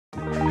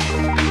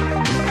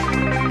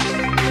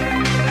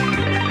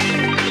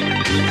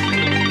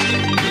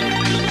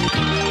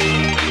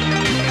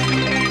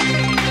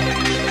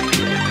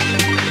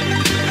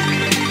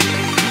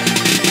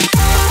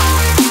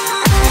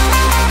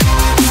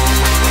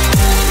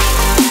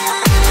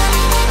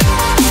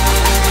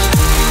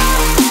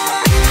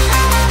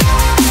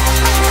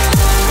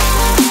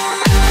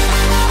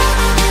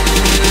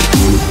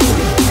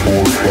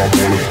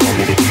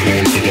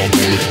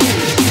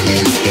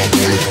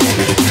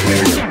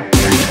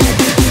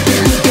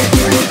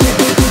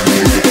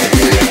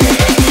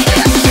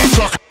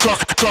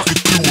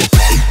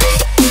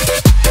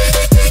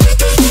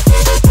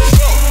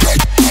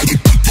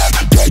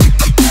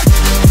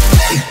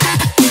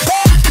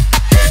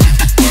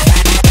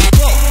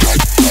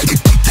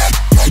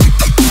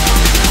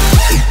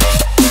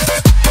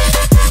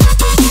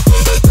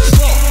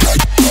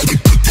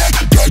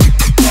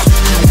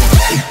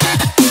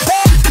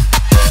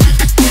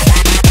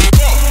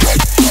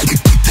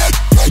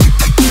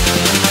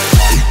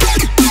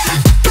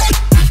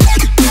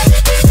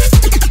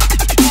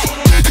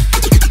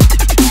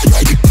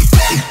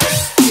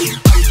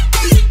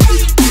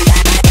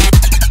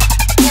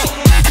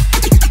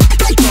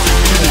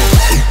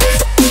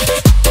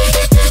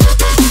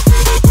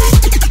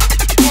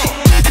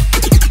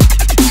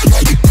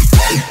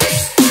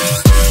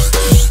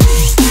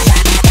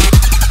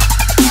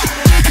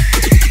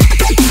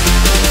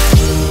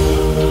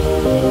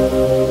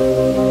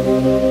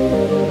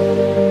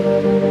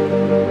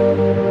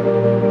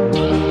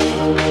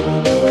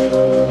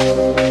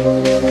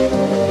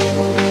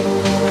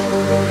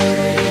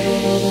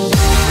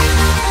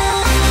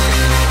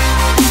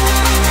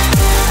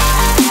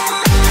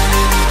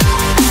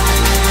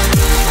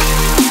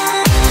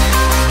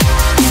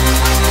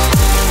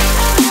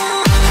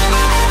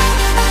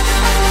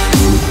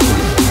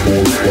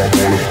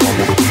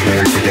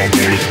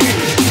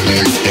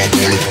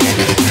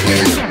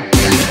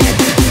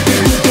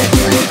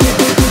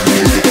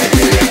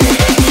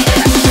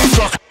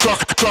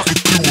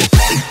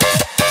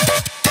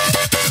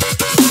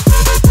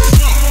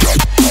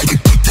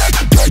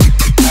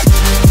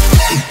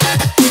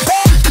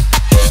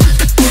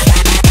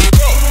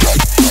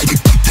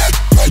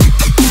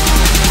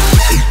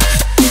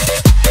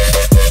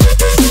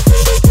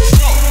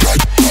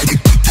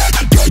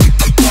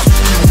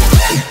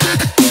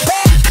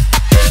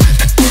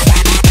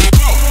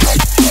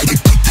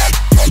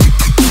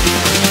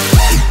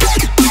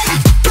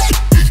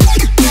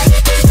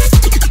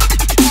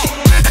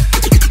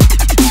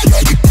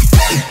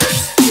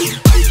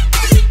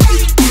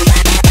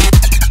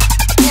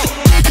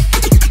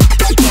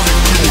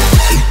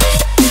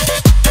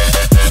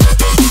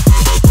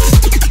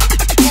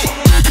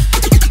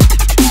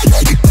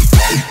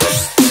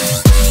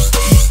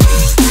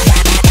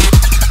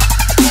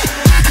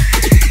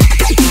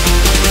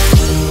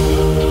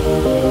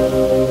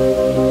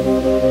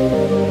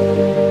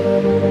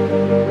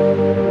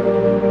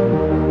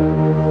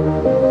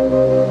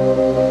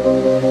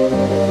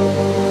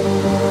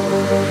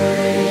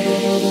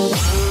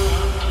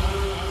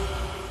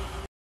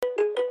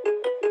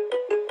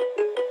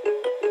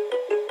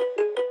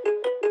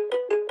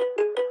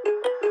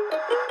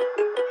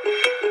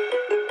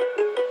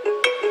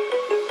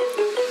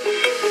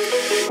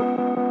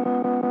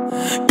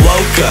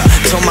woke up,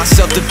 told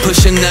myself to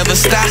push and never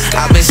stop.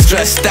 I've been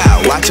stressed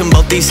out, watching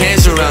both these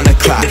hands around the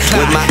clock,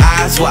 with my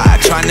eyes wide,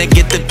 trying to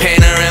get the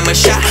panorama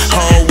shot.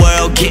 Whole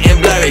world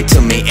getting blurry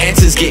to me,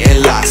 answers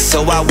getting lost.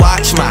 So I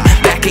watch my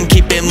back and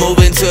keep it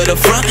moving to the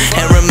front,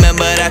 and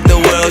remember that the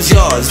world's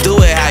yours, do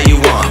it how you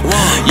want.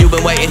 You've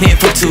been waiting here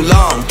for too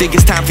long, think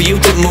it's time for you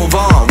to move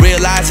on.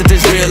 Realize that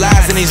there's real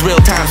lies in these real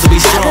times to be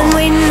strong. I've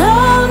been waiting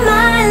all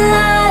my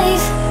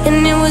life,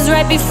 and it was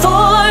right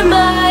before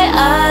my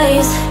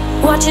eyes,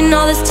 watching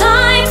all this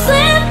time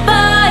slip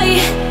by.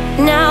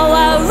 Now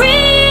I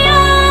realize,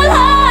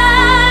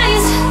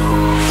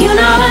 you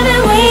know I've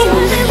been waiting,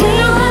 you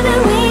know I've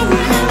been waiting,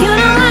 you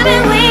know I've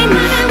been waiting,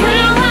 you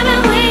know I've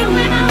been waiting,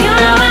 you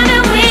know I've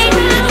been waiting,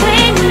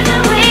 waiting,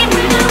 waiting,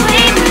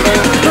 waiting.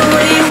 But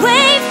will you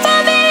wait for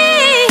me?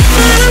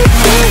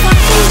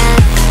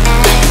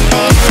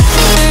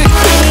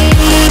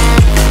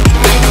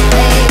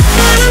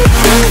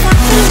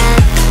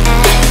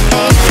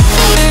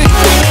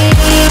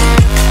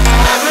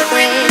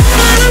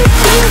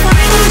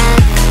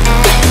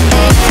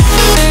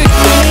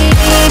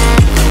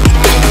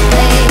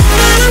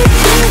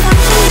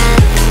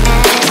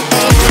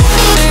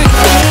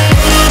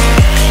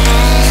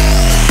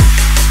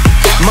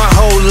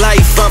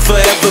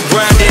 Forever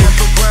grinding,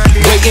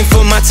 waiting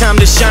for my time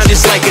to shine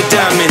just like a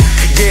diamond.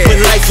 But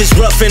life is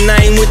rough and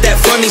I ain't with that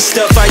funny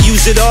stuff. I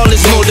use it all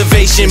as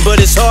motivation, but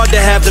it's hard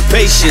to have the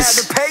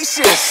patience.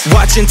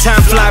 Watching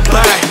time fly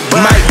by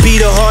might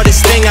be the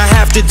hardest thing I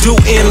have to do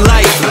in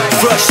life.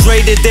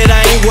 Frustrated that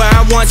I ain't where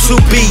I want to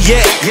be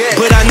yet,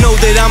 but I know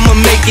that I'ma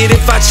make it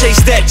if I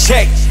chase that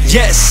check.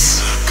 Yes.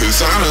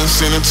 Cause I done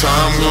seen the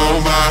time go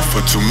by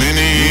for too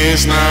many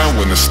years now,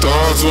 when the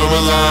stars were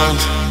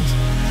aligned.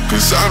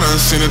 Cause I done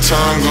seen the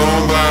time go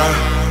by.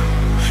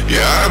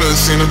 Yeah, I done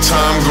seen the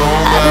time go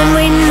by. I've been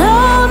waiting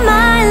all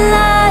my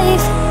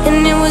life,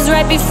 and it was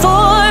right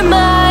before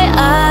my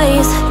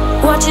eyes,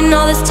 watching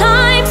all this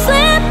time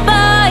slip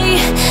by.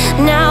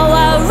 Now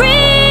I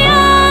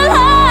realize,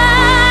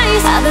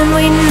 I've been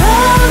waiting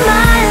all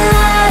my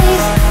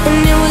life,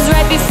 and it was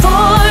right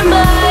before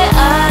my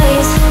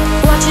eyes,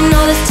 watching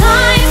all this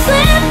time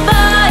slip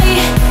by.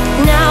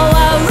 Now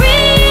I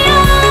realize,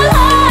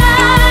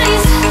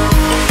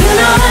 you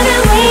know I've been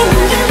waiting,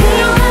 you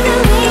know I've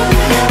been waiting,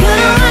 you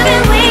know I've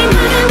been waiting,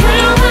 you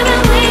know I've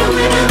been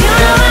waiting, you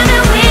know I've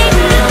been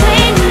waiting,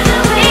 waiting,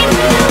 waiting,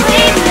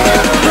 waiting.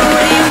 But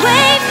will you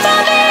wait for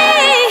me?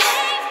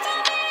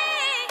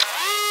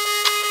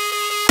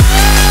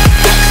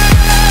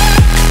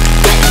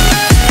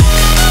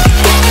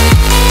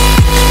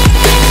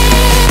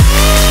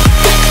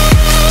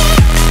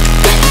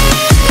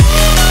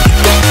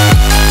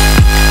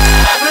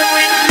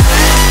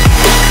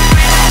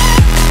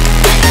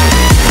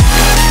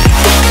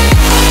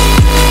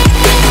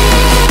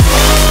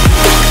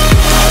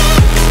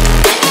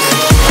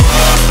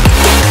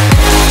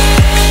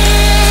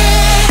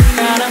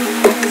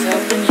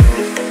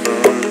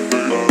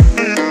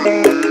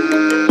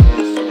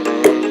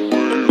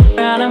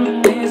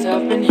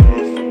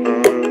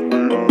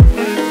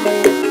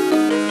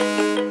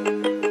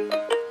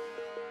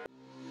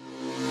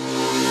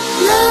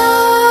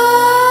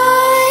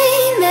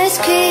 Nightmares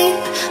creep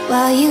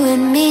while you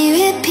and me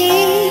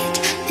repeat.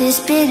 This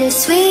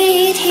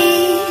bittersweet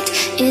heat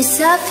is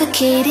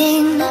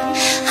suffocating.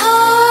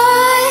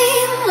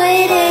 I'm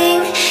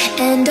waiting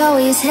and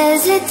always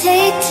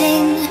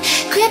hesitating.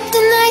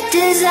 Kryptonite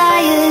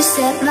desires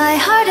set my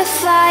heart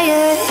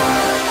afire.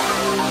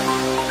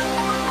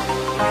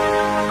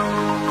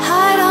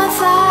 Heart on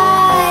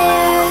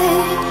fire.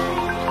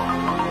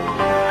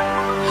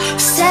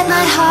 Set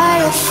my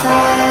heart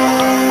afire.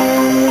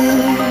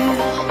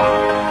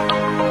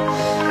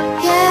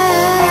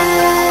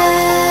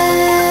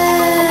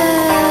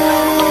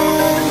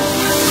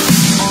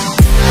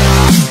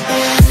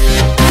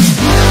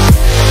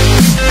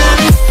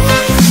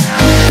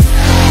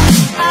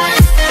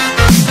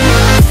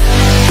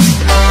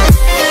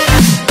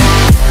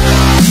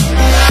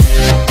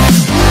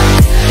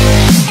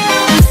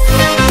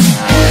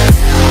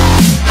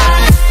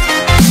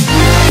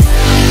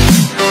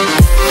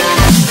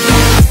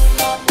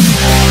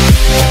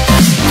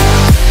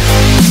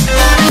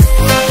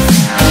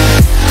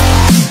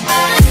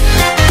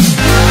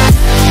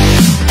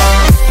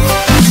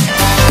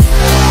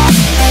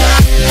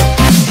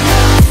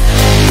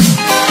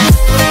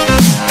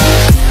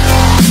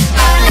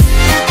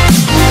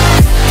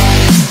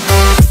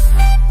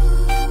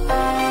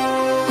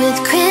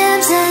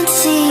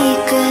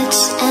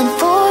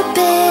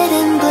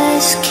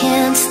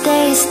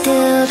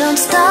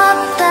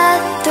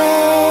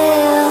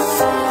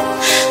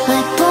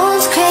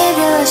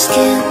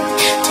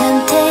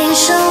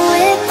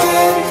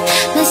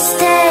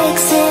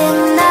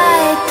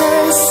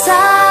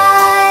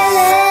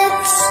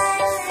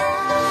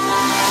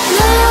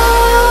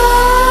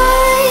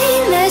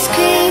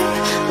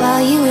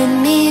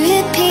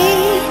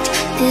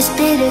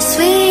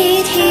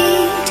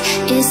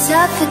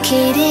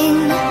 Suffocating,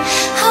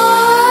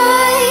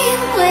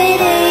 I'm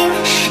waiting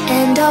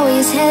and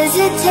always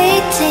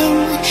hesitating.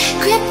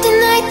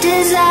 Kryptonite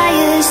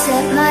desire,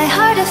 set my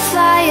heart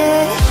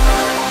afire.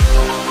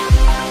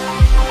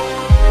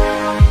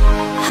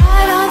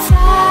 Heart on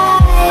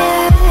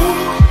fire,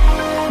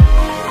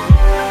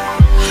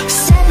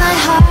 set my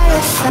heart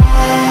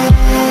afire.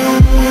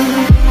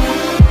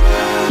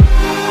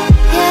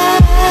 Yeah.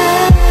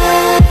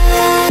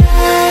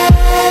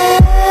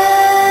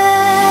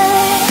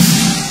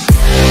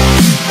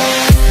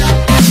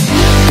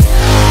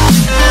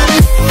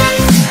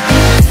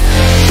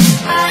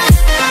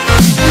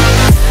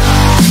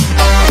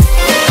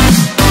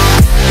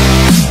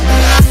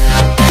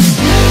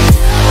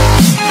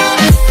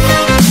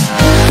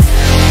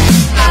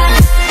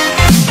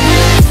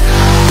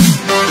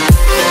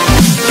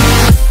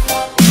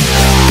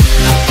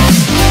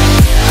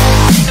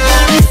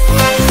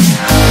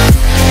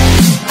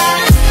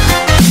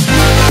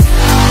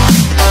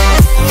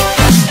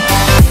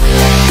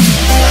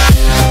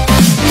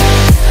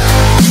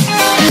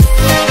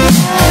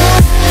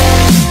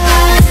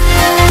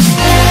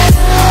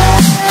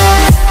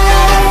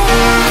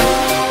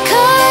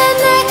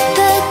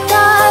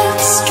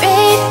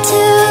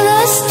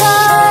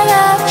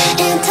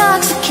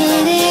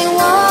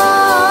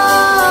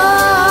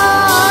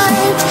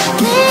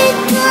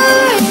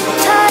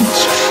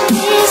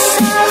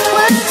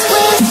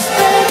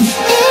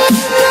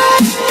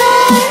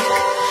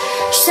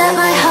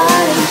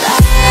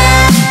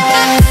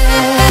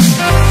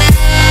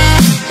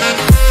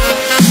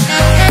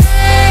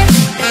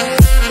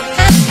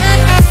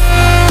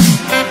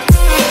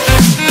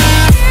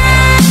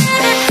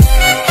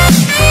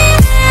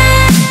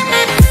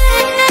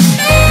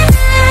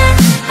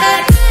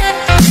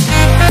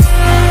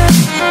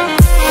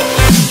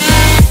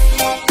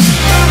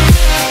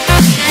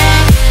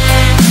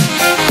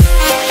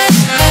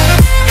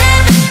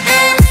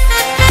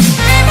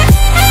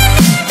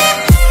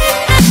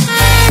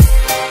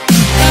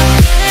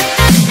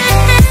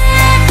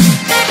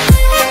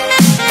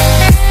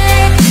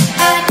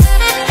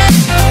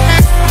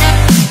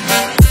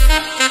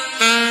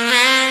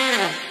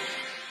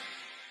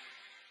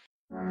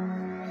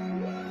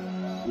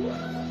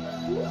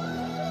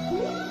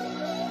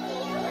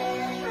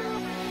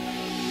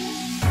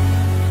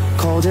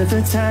 Cold at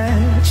the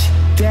touch,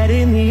 dead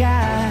in the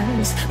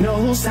eyes,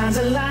 no signs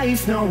of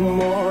life no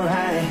more.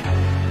 I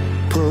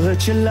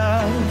put your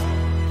love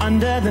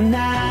under the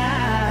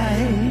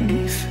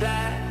knife.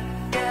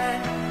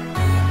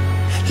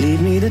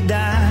 Leave me to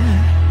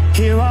die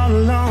here all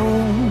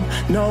alone.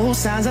 No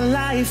signs of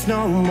life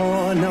no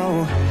more,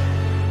 no.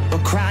 A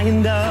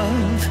crying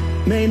dove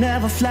may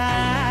never fly.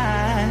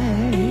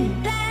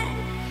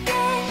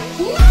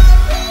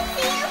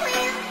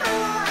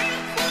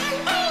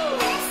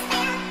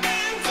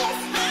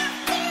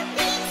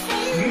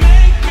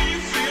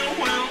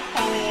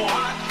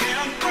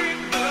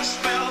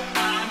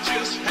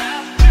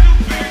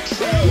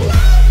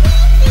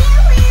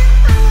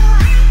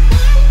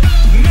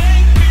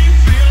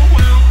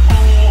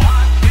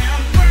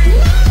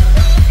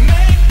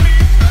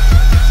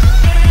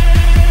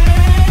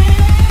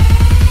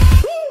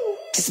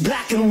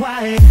 Black and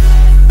white.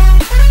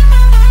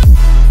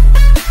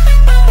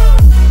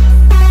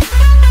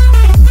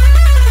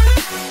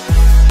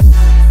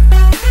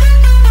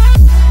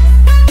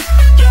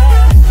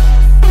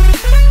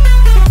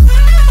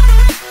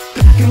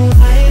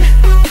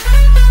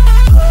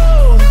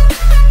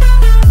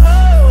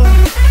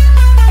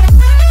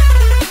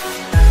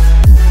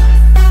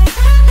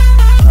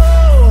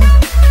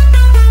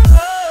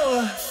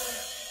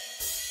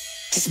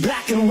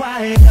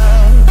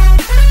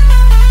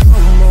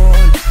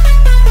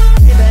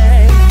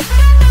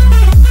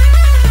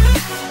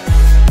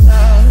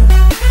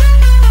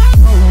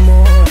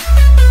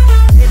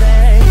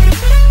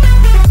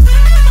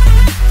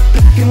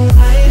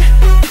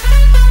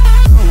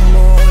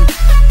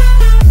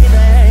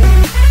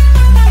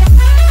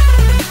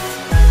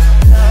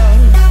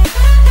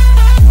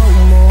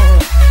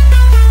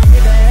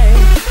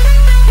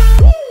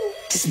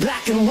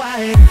 Black and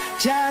white.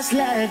 Just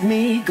let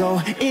me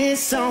go,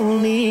 it's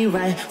only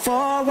right. For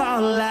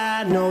all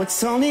I know,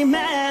 it's only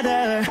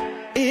matter.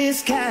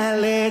 It's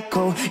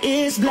calico,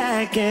 it's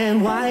black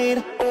and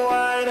white.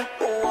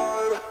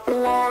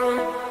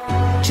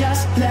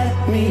 Just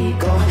let me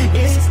go,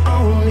 it's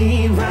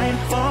only right.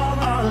 For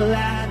all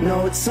I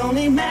know, it's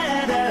only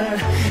matter.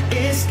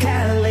 It's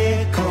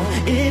calico,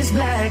 it's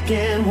black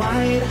and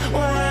white.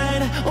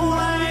 White,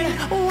 white,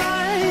 white.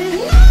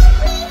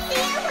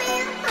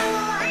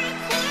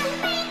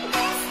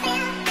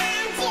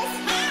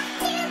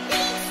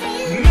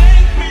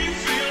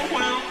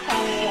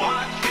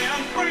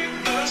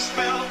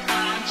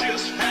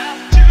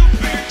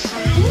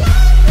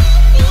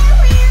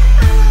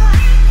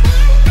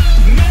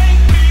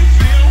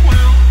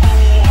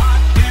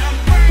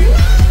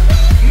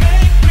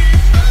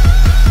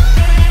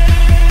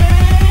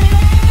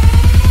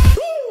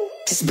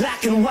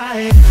 Black and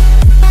white.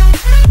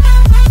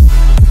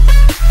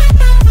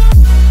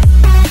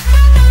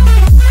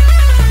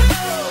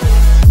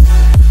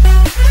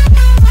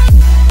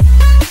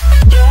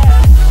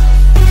 Yeah.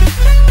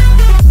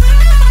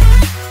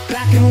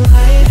 Black and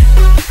white.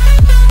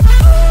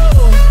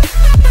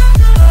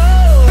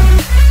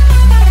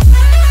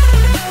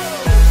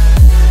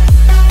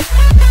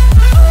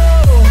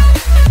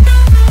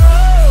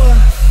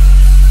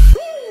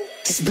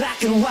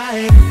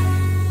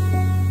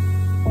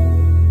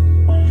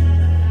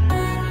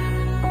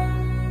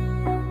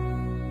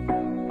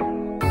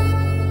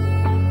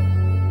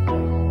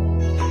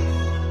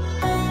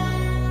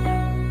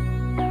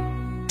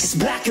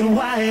 black and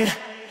white.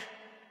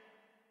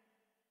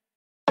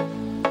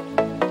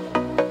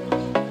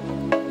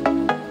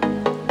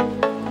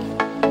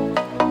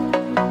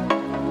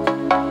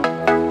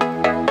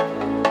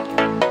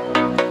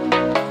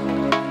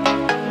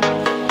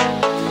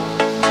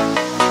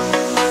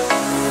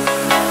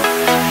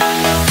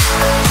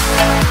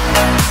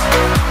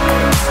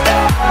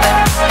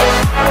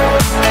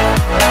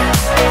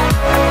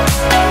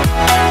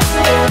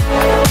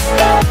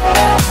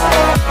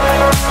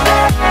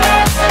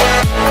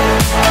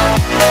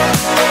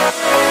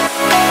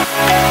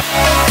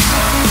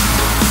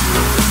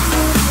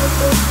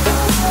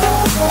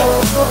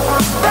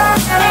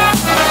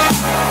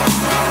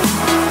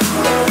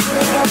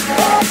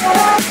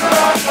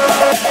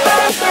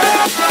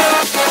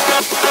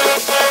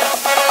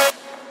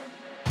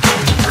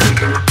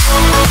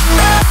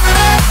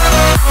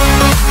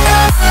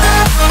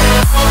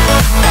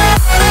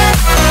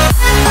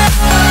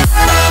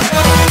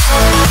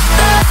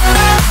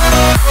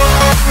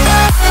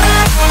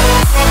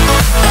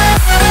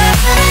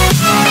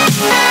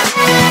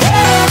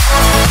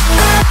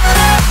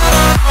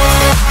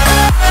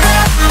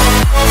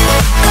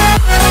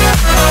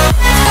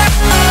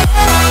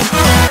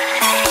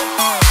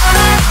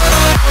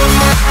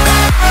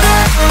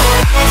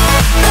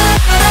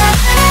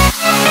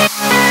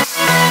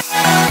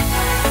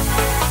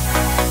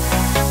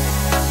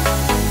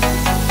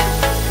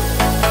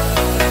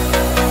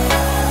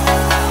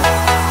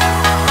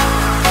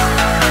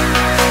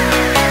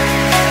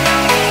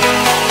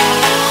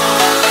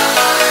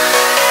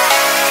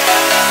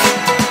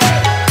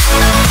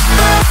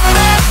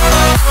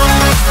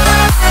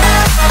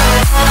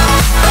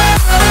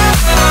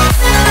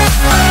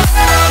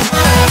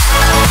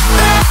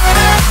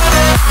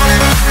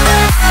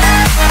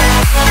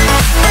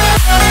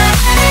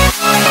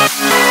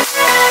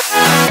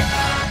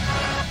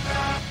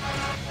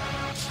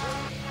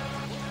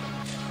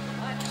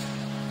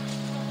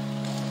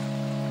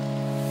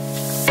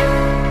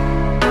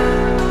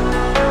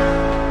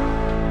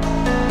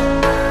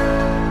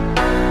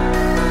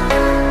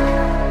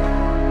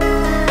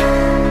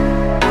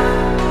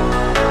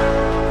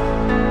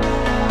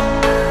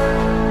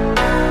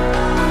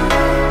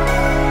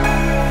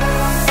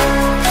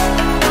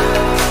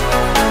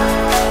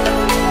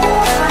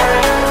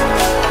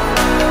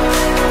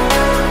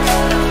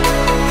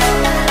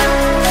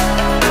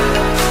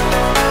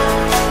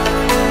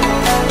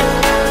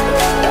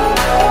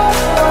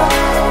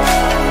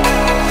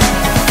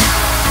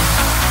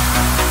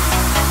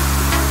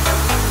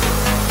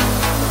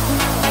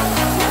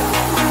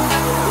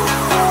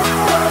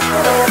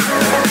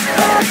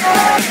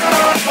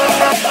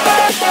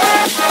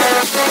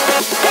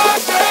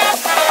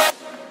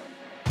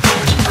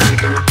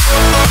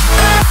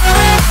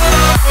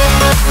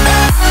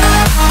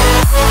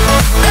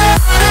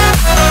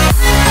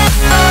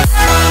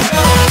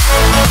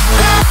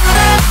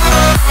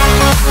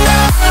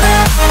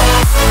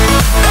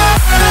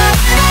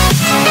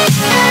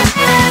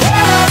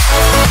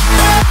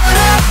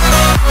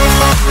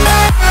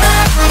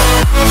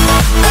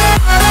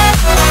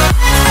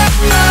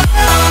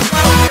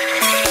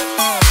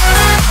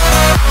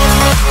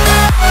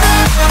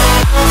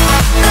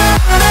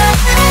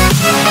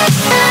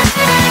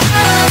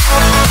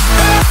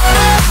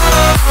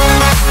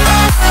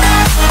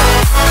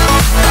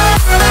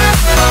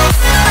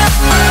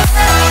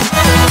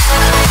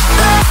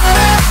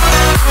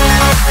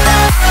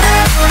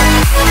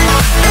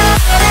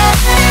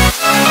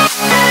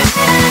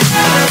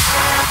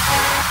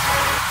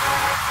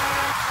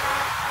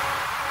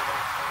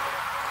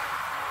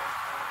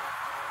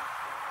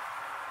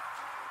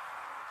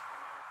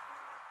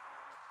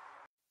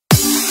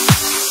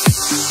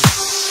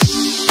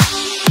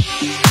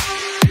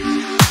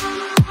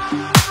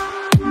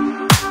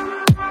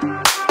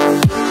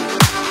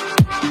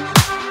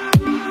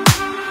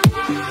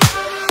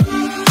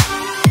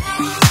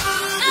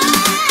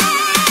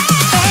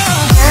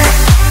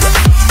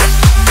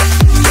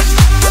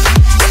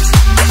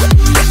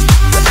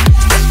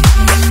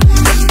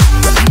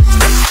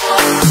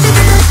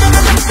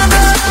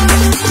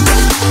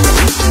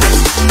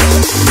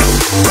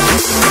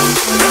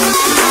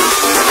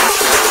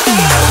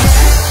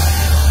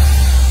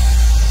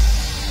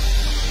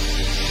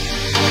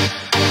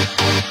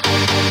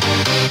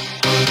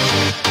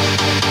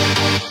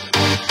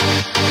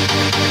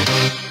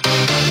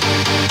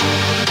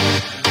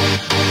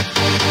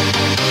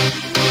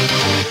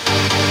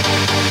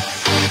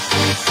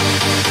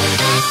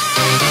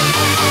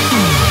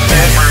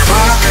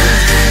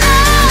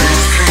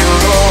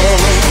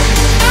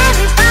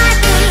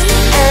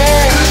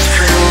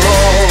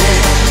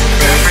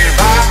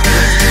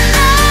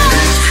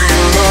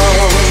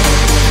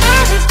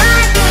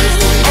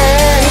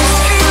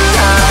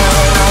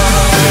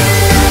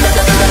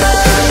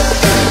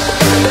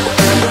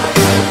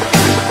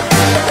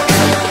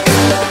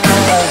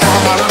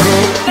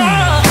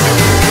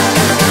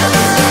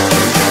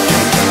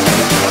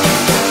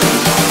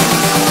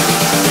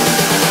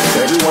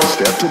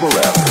 to the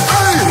left.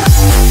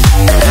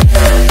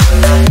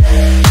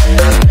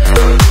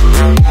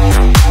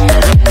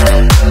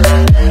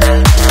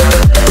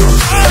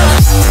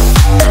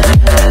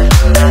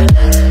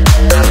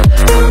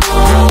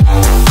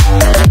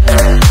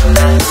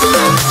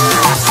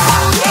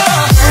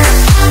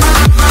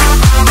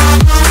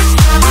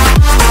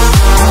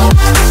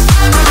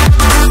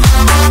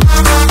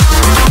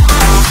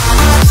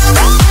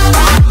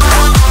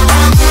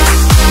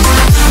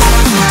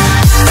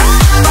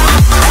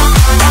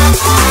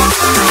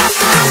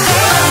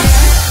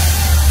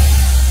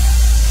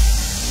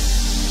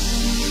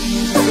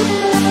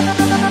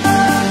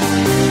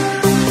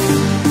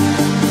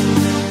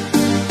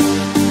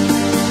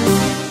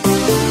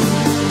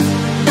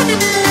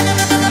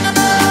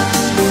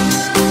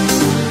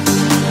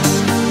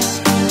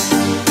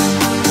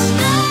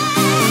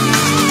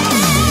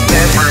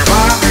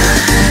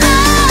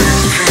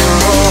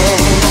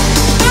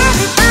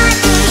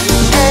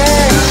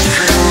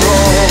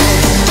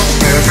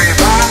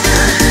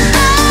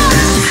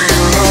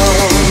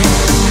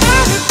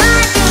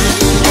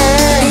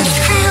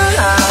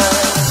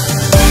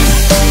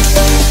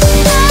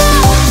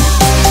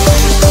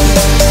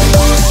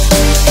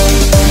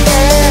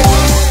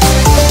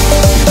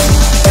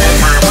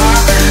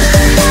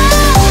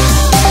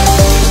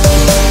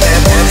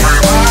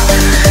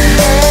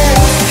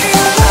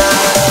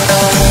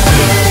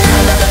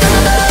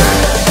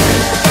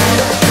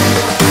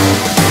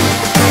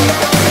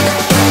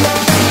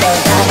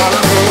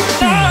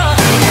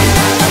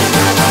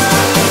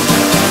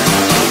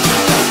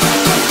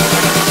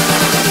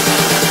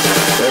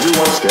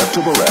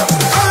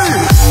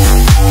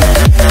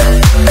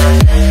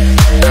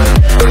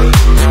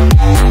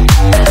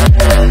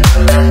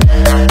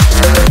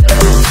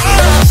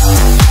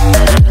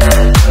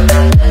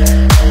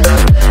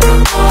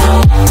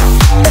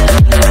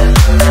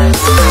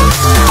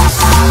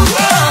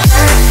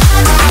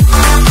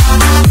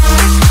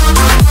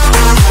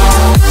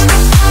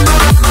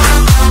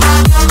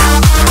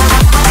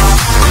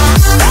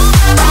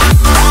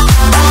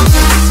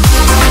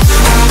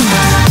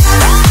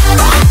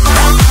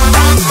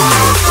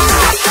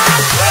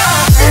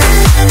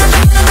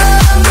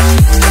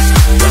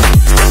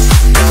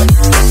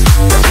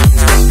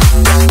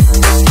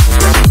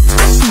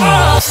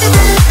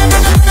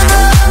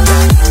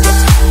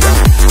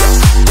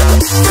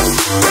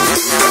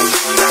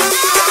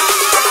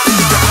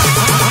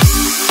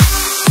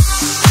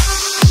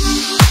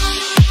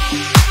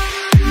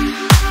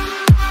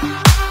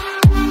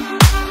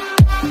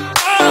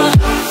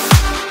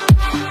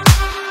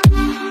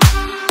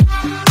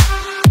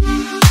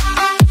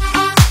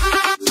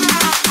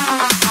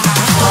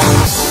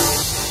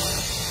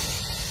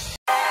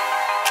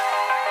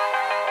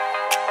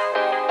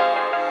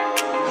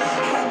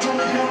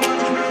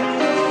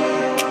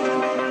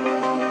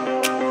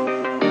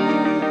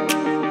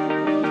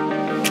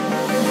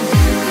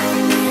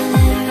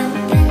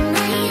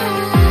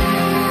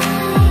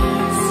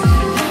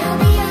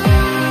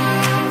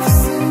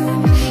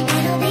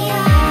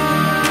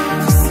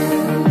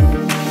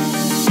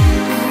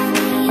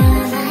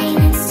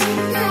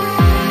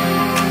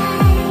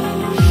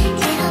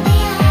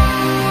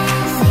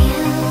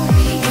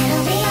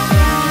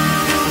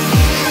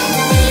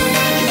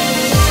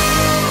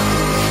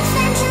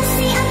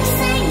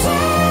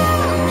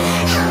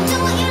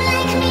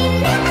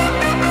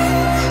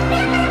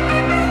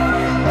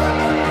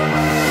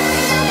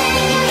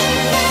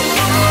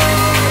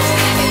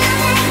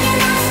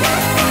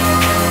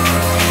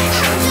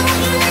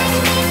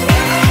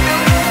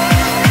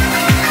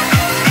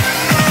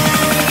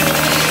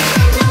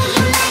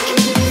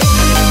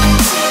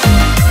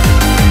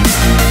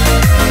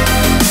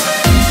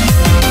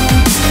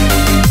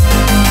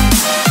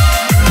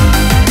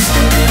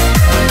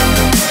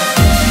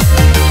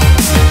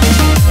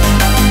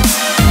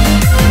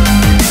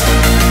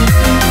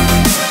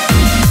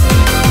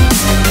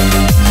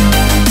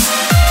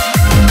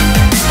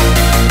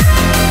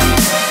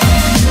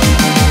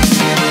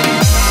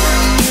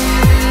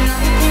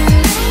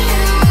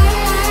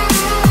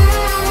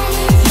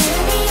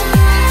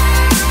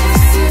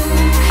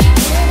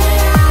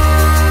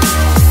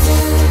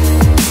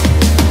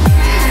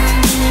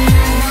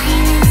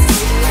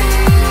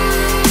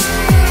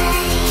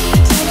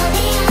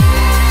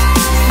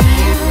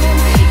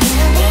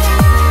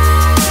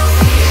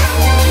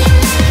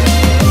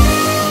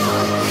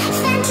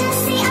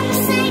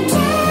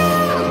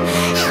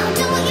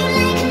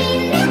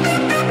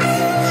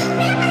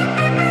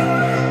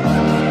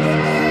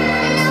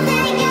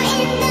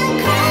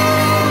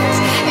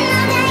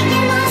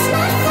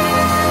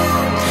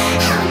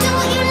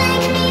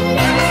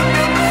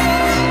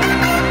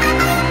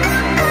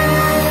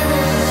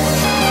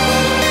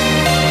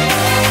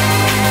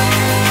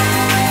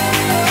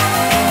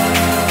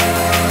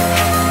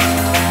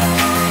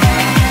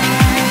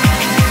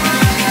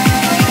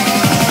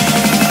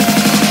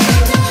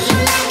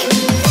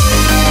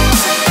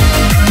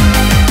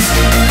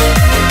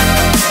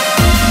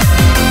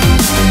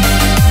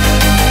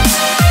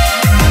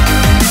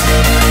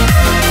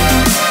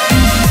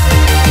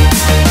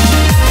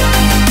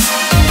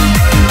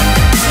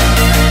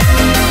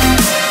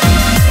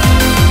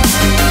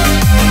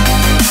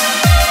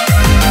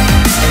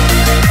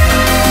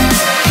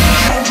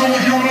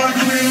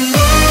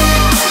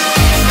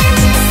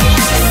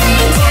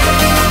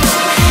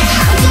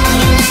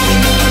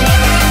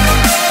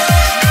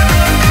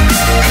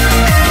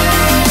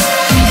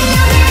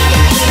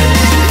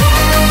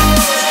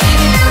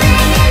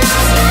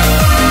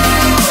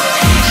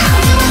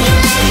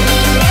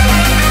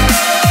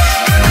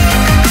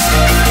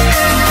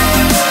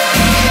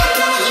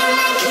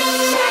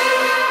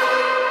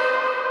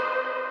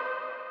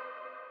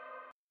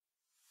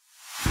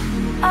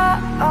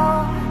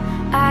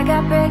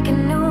 got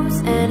breaking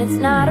news, and it's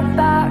not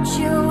about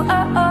you.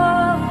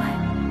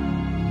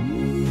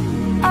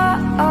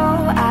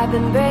 I've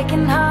been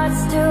breaking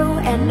hearts too,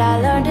 and I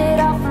learned it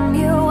all from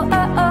you. I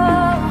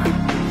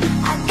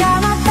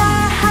got my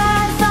thigh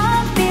highs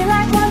on, feel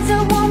like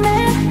Wonder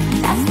Woman.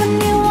 That's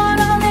when you want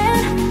all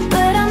in,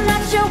 but I'm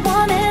not your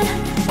woman.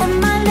 When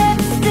my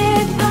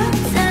lipstick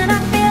pops and I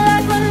feel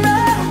like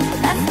Monroe,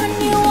 that's when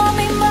you want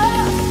me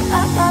more.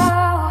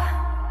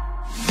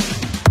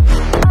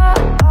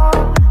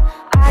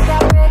 I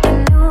got breaking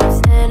news,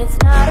 and it's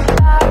not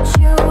about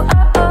you.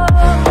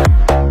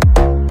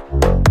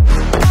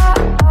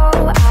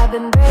 I've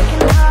been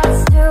breaking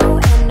hearts too,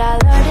 and I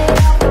learned it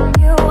all from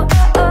you.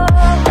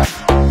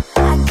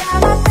 I got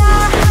my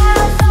thigh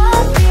highs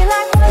on, feel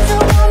like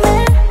Wonder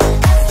Woman.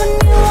 That's when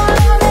you want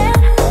all in,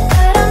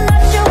 but I'm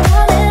not your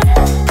woman.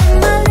 When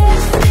my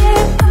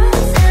lipstick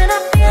pops and I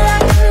feel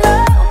like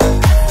Monroe,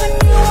 that's when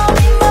you want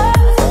me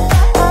most.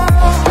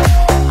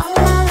 I'm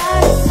not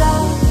like so,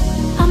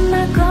 I'm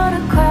not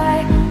gonna cry.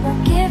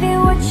 Won't give you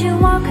what you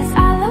want, cause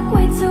I look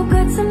way too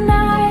good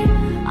tonight.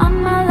 I'm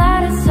not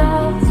like so,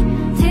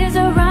 tears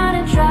are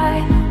running dry.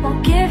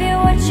 Won't give you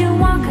what you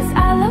want, cause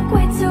I look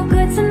way too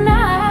good tonight.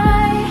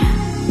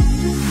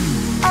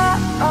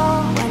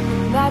 When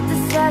I'm about to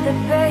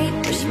celebrate,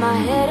 push my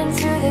head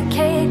into the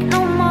cake no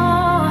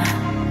more.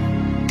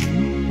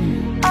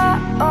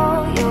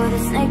 You're the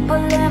snake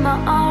pulling my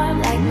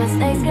arm, like my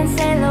snakes can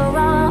say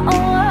Laurent.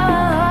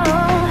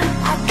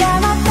 I got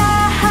my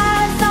thigh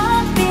highs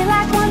on, feel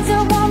like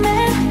Wonder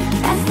Woman.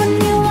 That's when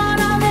you want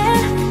all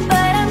in,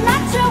 but I'm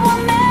not your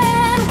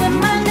woman. When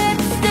my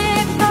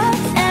lipstick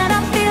pops and I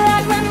feel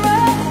like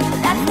Monroe,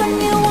 that's when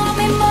you want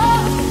me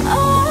more.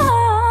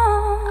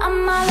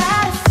 I'm all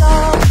out of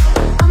soul,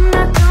 I'm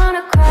not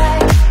gonna cry.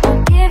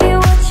 Won't give you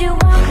what you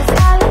want, cause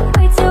I look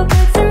way too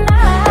good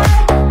tonight.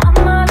 I'm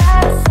all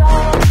out of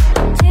soul,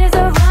 tears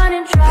are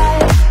running dry.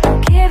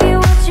 Won't give you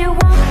what you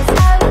want, cause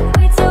I look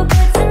way too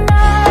good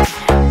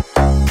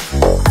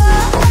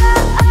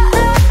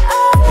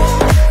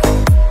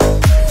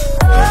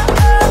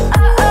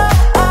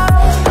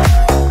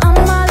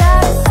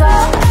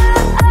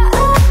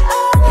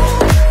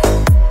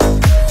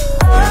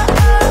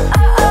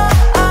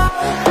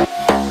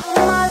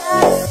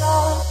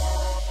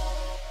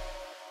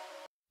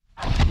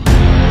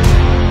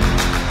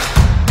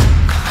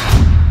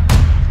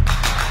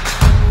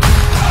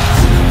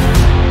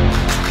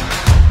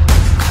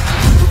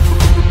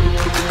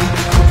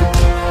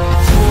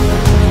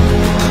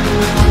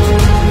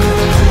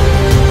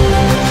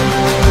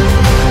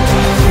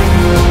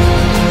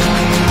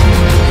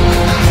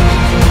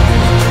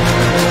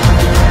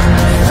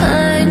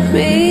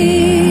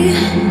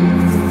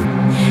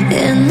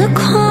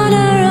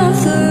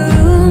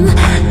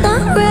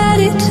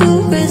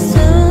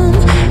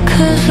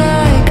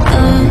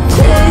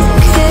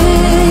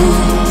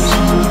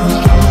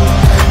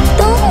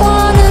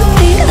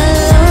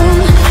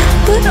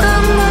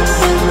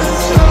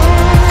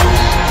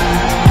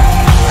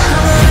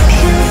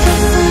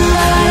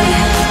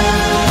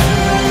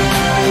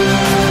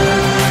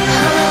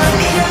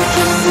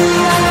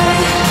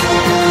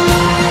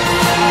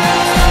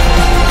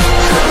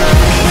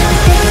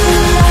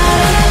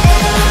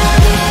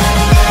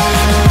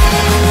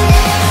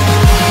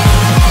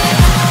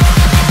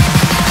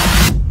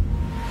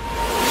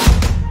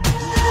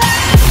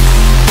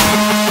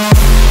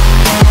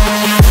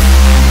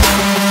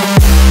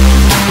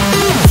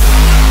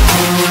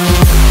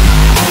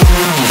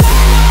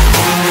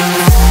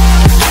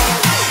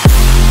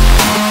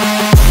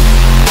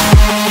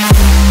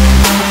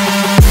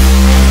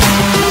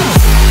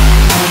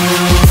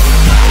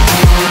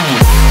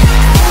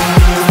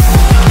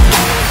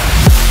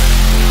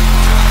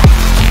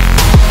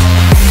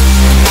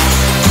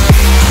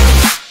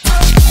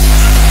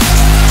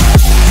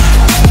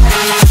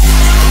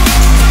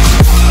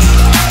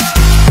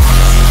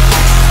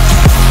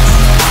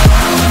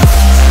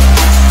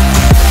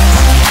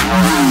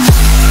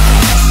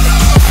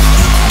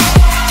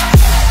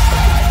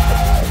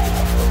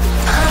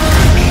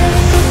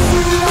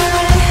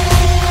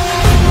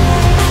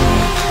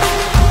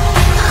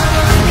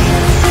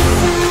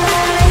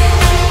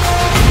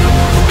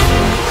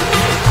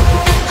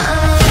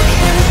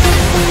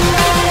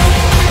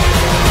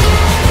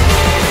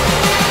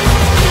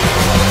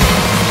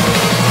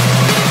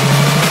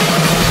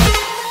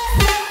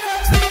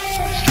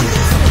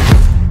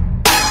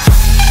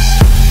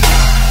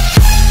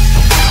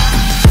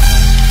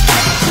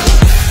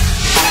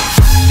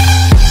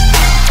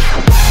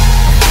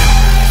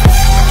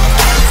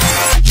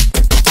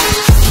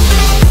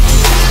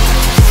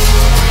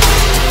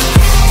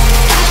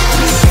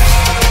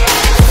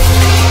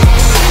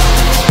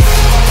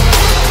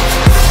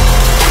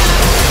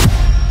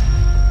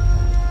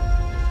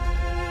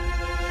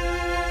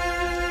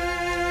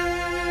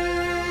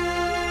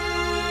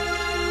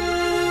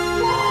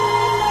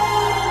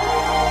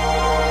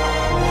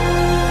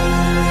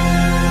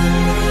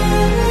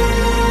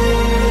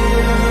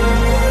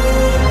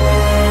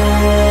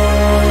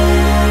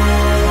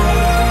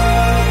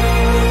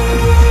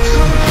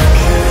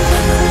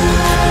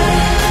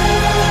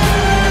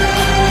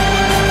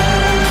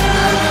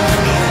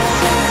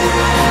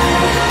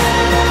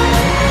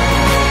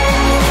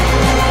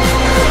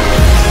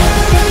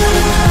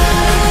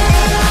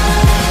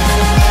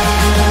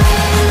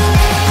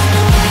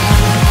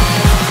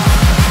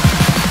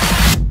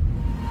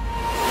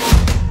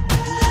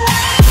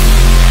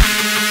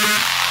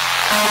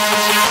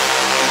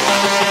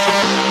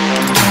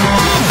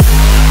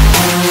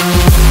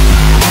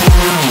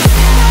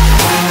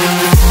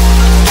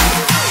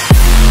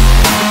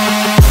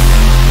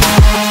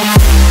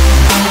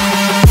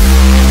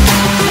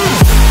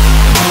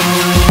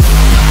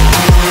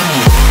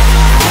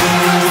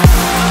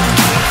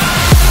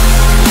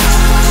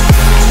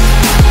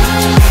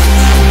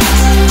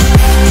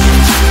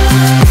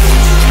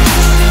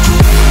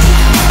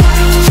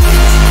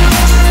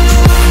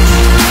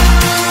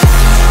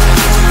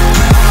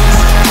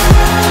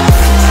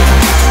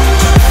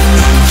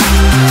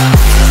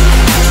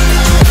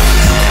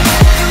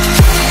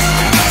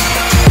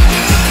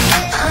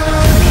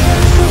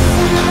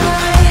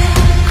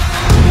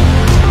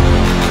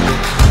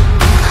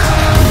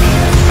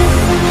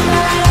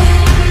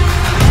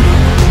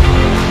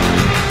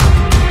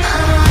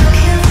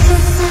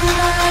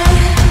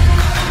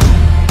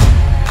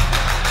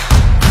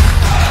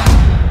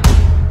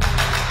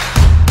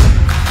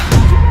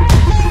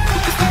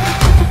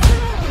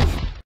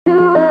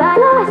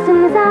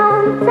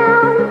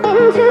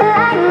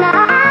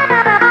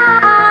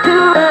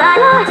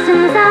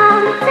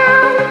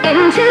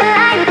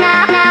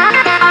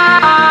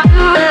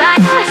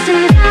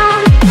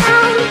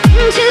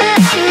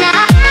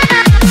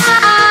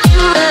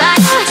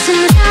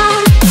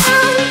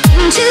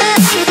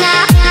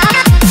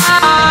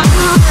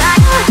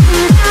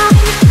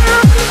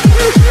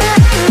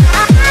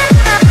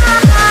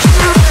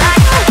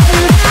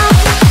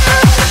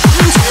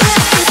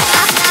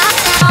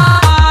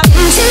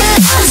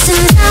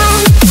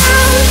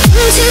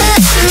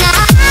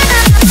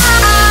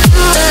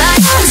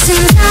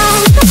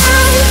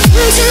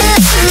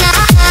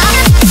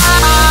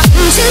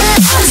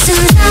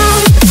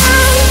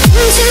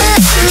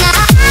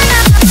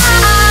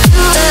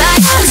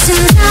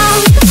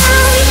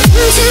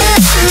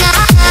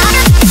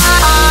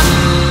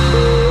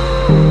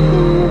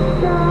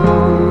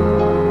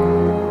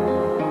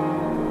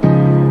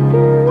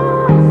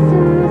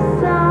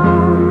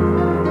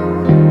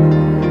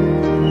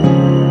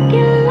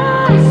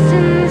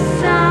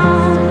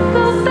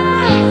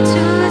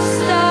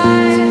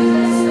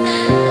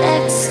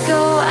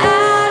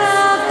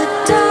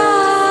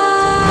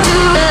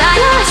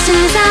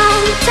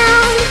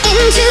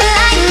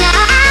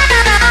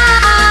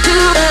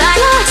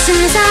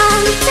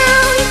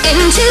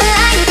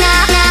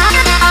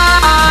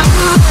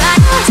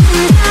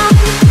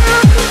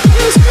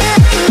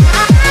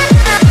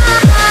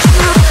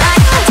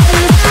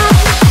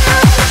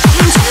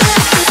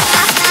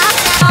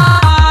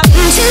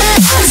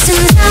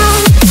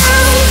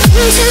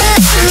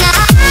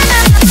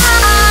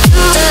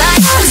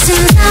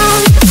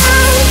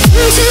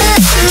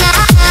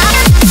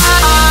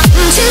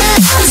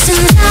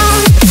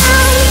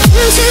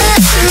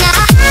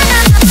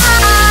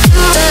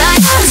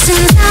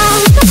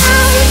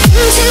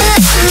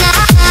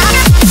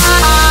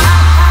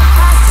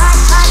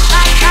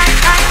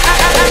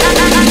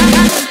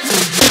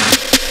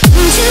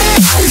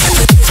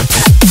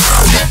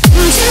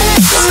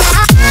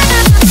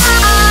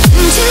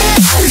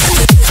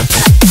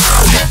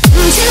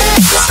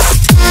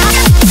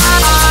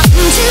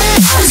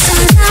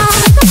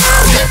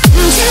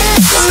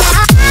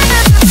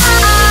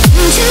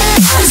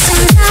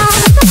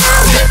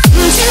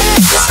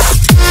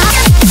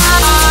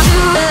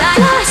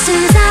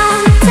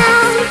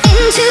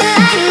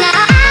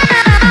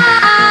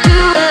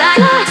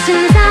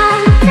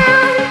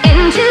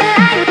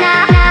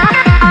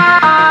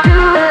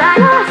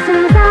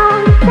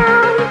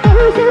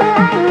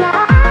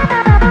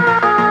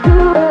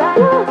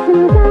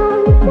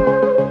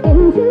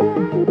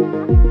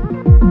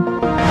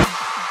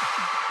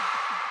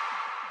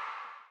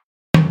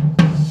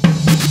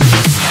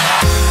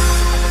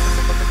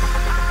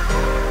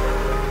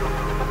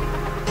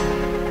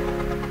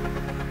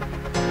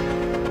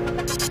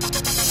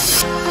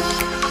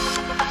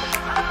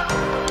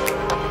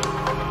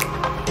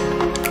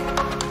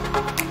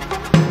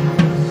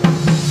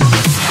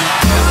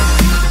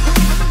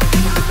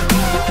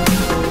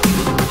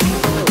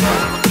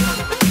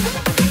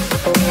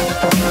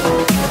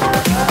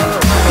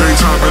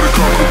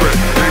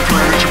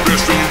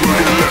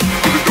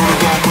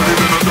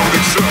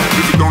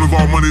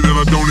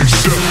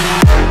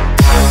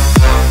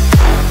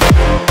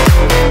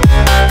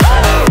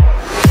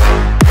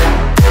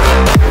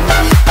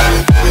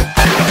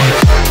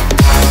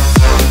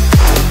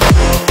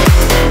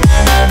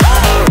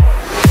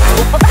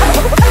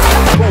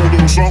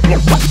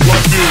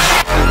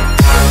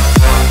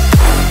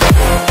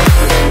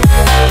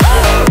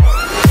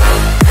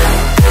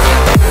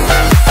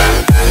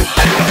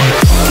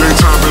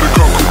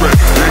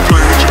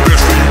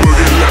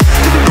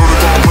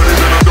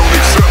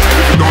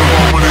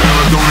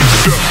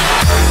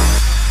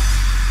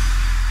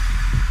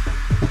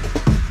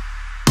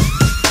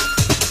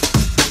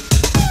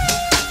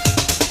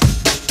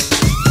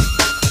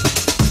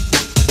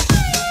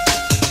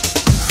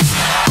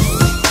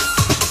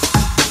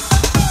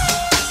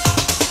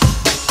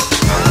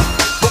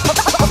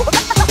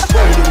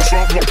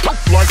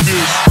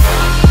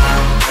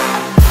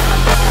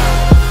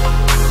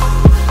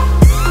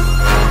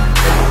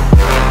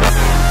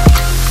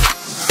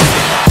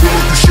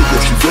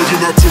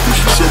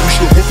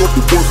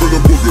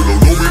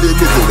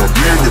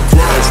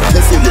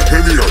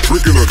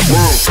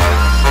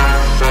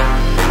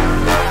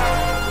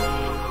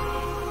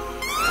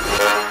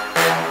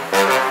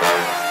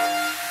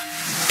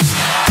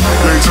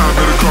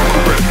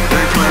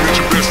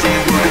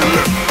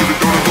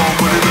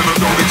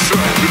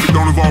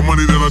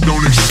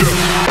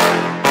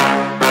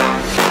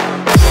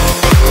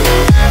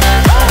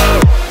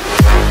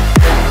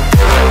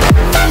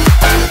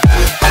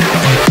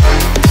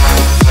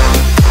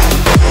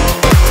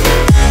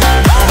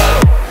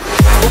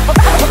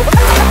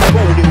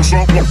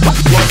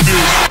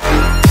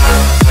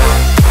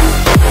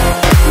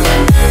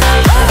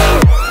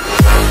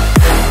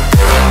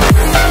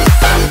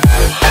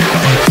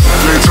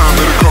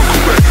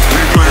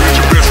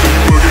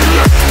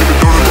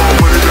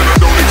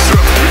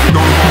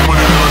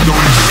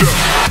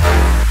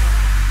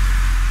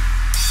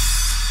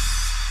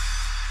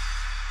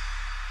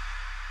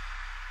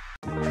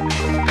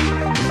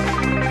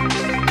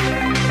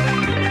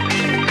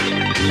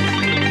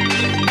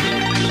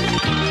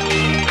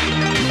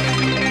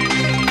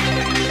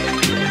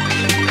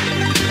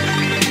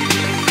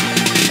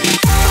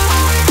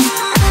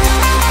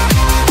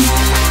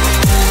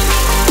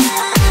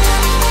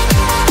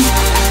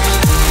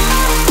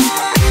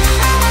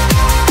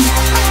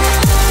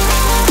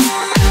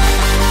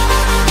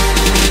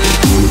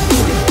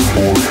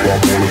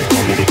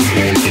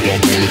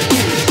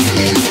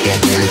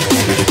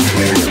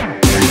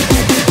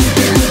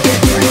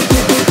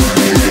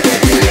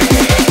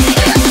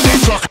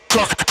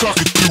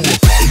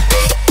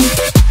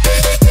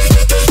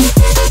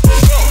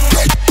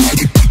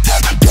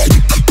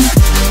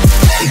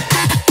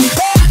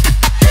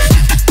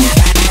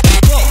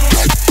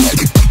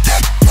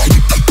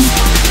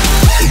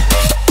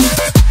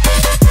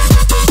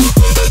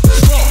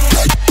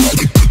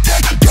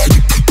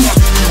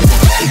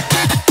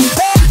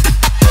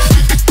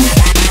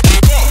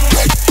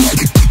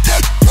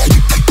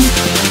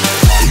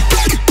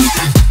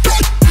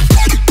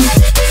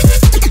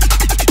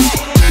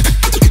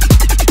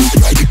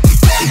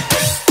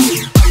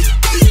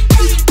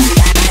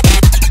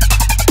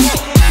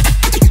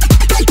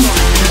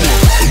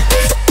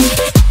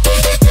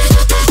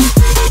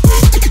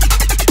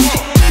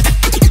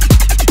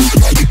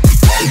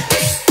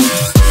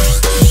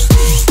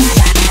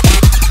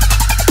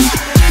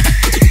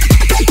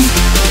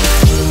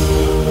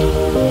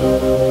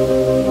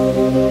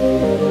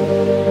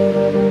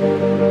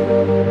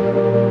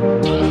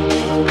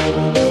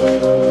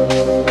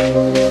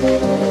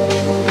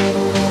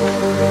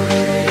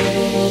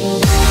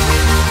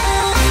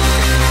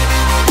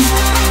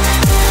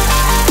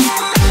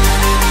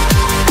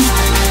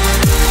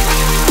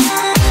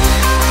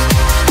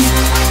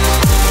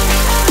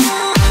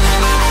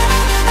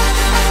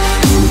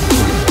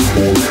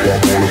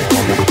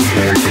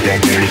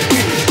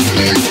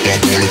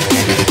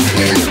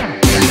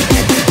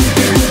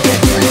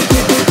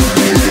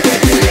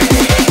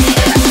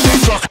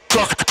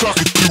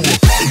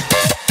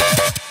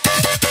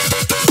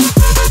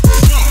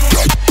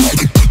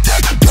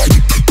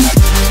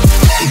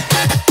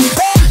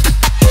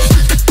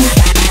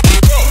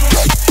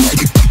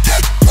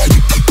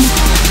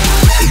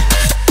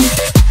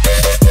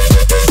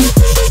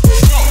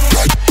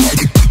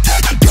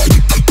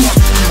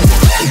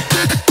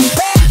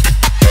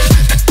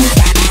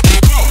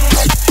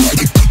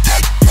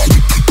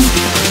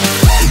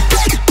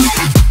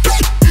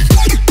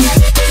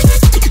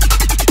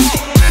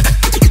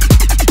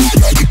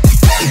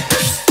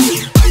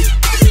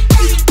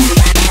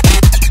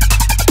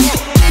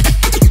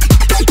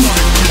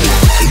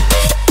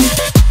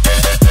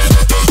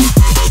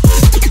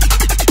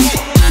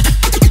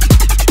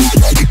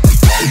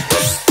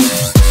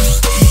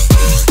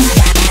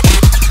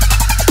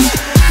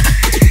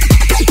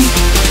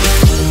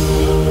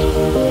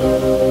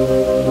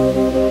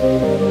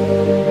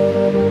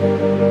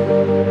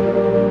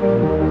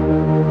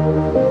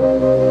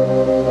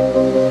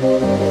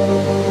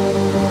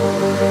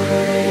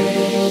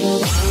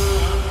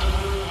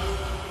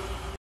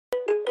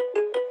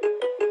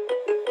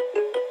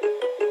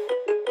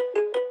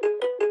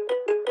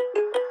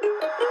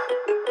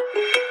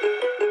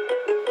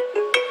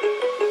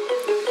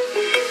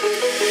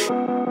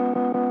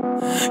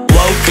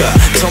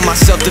Told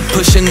myself to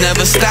push and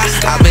never stop.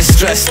 I've been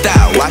stressed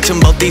out, watching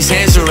both these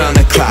hands around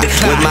the clock.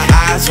 With my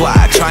eyes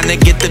wide, trying to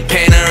get the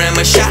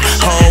panorama shot.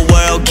 Whole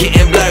world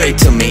getting blurry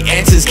to me,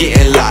 answers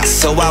getting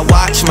lost. So I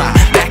watch my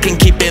back and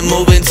keep it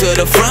moving to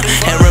the front.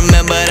 And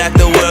remember that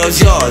the world's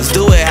yours,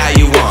 do it how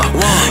you want.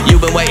 You've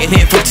been waiting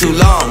here for too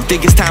long,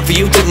 think it's time for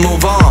you to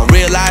move on.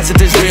 Realize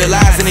that there's real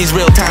lies in these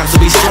real times to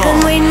be strong.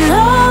 I've been waiting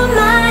all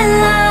my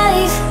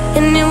life,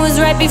 and it was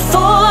right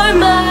before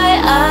my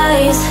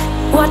eyes.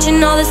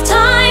 Watching all this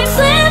time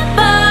slip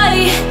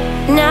by,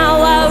 now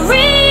I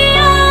realize.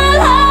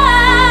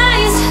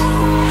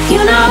 You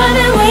know I've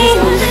been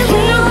waiting,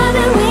 you know I've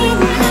been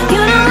waiting,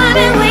 you know I've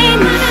been waiting,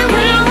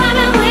 you know I've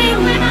been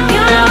waiting, you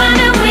know I've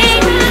been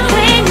waiting,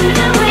 waiting,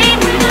 waiting,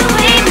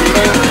 waiting.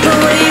 But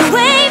will you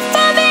wait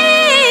for me?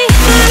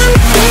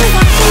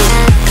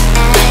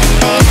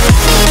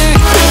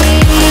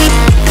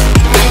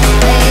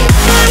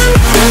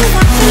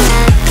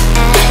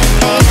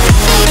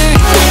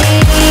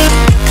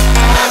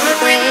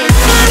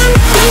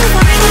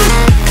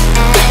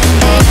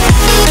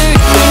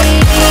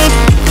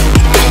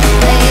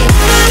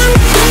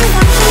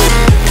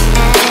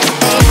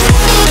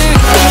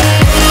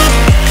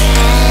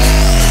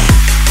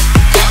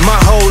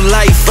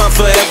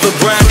 Forever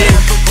grinding,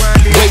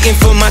 waiting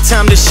for my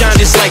time to shine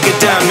just like a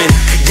diamond.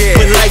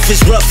 But life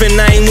is rough and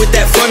I ain't with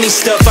that funny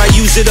stuff. I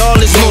use it all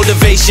as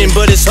motivation,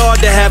 but it's hard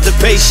to have the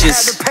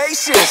patience.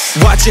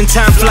 Watching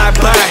time fly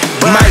by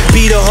might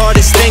be the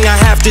hardest thing I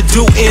have to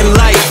do in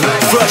life.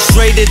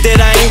 Frustrated that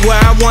I ain't where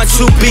I want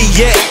to be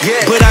yet,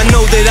 but I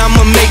know that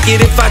I'ma make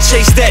it if I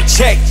chase that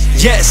check.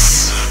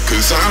 Yes.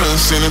 Cause I done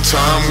seen the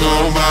time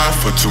go by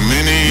for too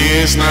many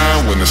years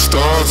now when the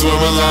stars were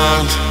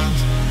aligned.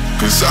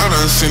 Cause I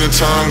done seen the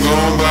time go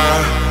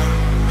by.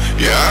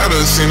 Yeah, I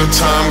done seen the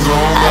time go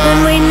by. I've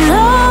been waiting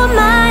all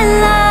my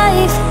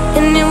life,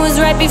 and it was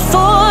right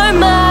before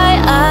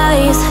my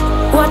eyes.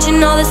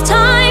 Watching all this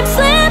time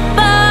slip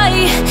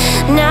by,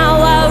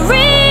 now I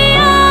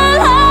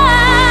realize.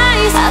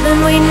 I've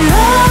been waiting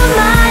all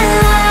my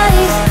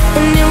life,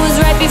 and it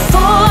was right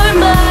before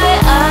my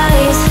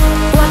eyes.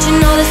 Watching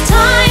all this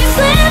time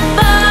slip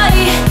by,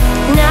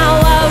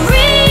 now I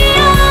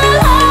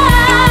realize.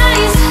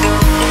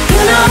 You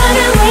know I've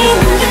been waiting,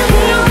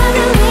 you know I've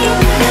been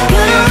waiting, you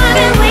know I've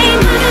been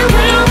waiting,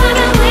 you know I've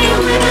been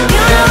waiting,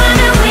 you know I've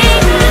been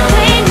waiting,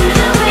 waiting,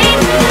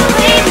 waiting,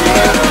 waiting.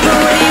 But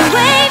will you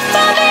wait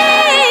for me?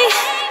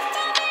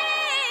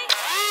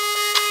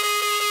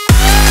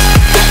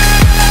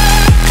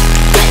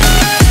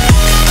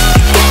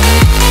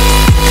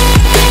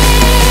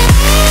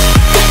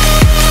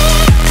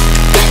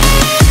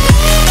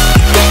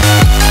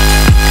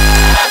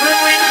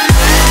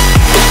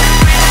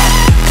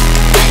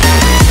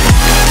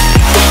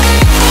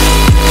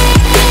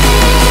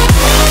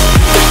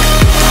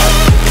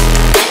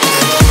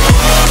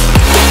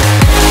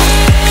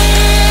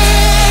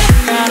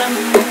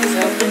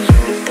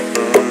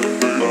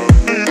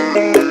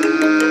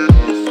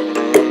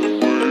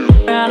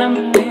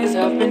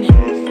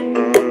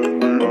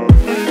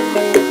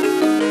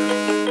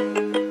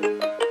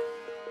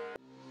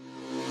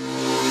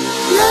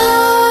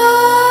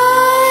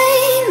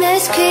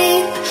 Nightmares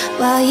creep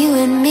while you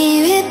and me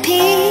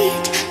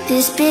repeat.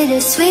 This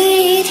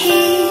bittersweet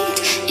heat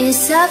is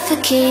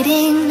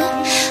suffocating.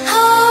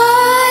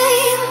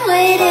 I'm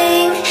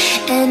waiting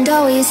and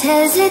always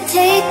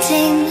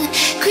hesitating.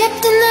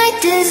 Kryptonite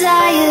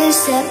desires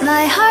set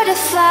my heart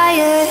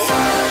afire.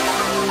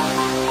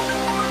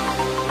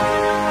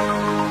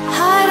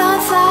 Heart on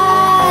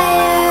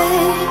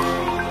fire.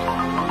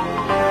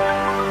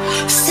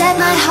 Set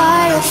my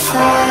heart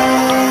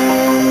afire.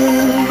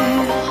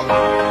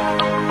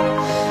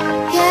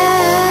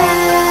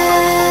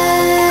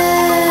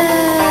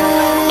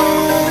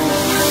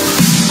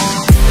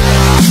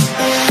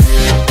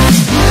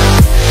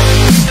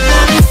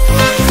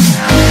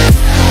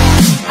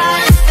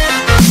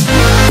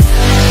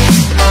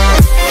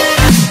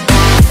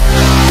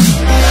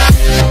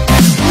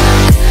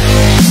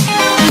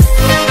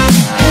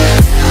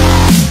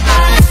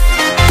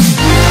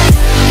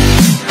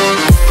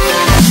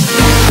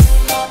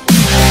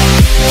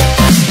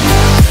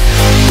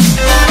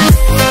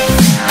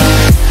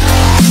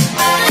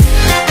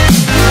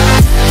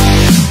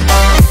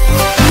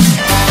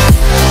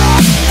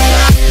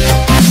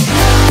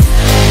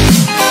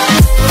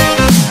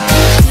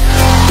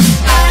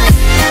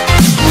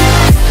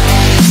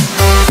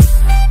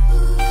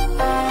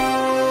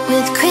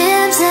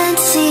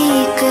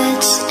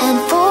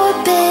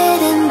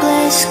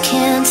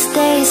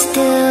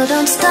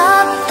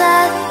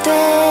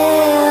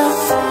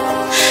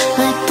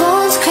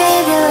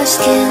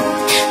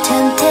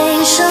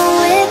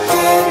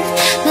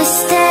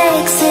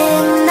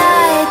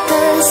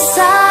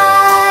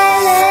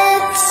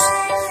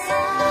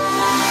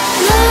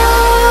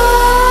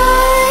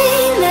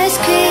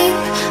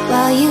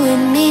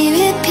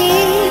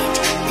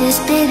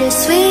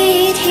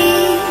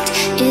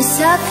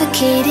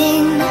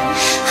 Suffocating,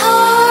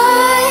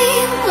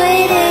 I'm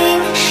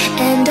waiting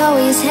and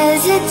always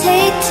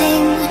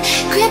hesitating.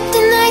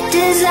 Kryptonite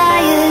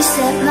desires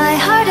set my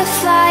heart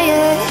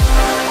afire.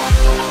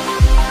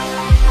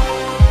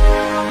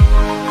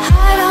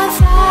 Heart on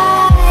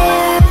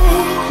fire.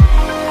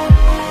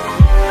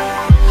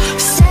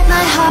 Set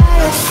my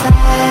heart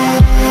afire.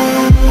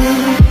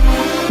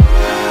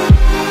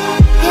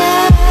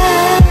 Yeah.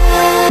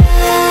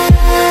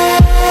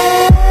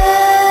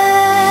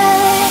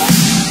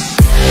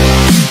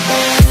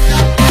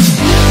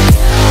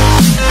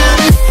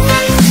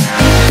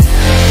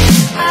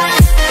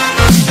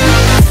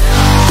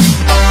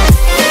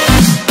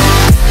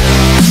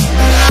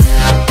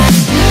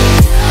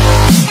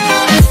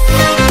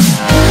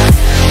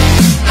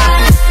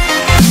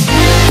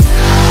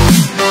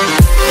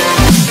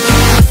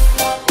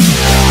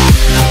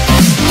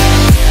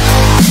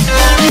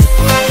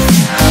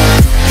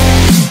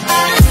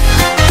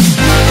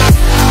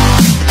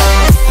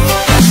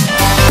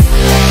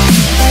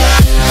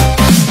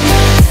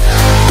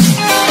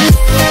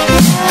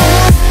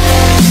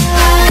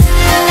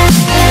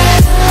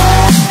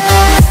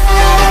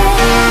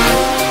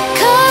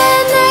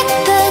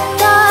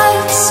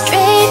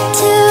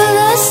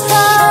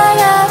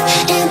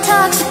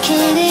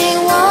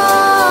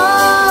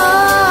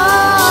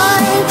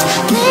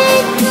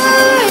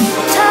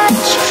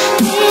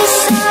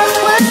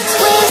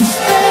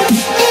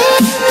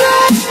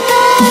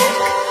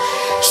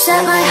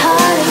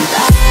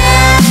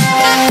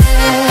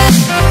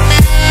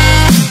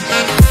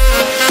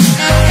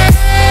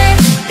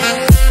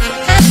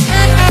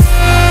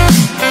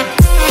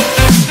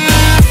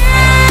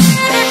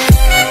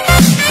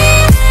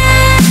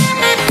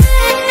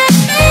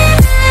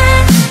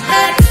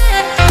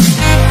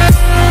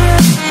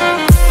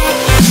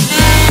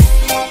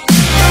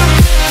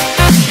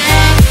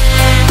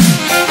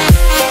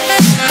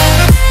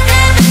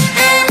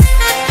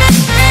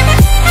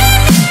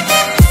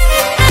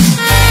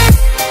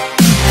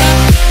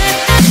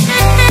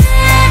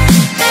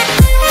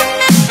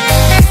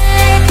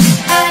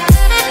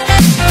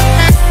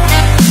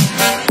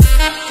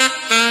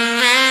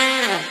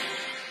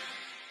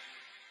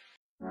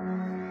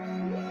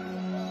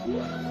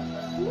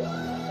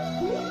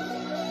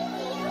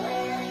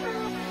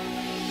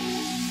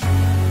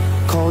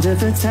 Cold at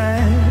the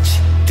touch,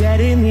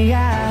 dead in the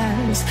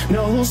eyes,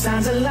 no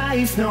signs of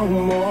life no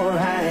more.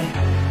 I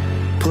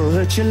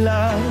put your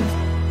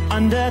love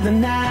under the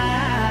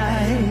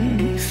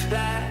knife.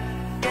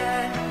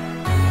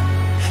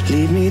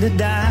 Leave me to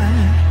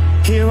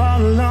die here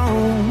all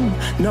alone.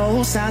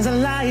 No signs of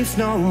life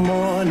no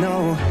more,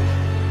 no.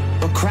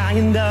 A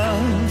crying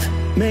dove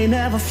may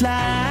never fly.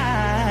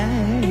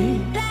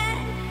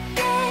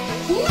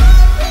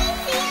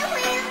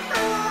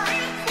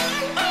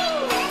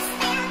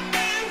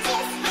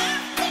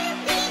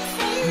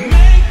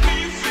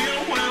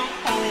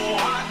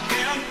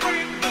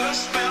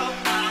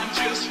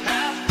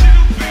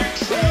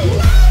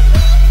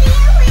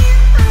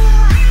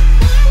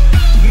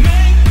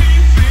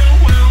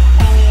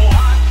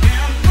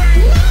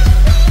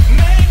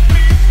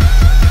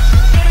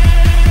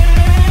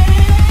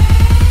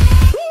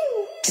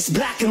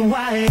 Black and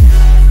white.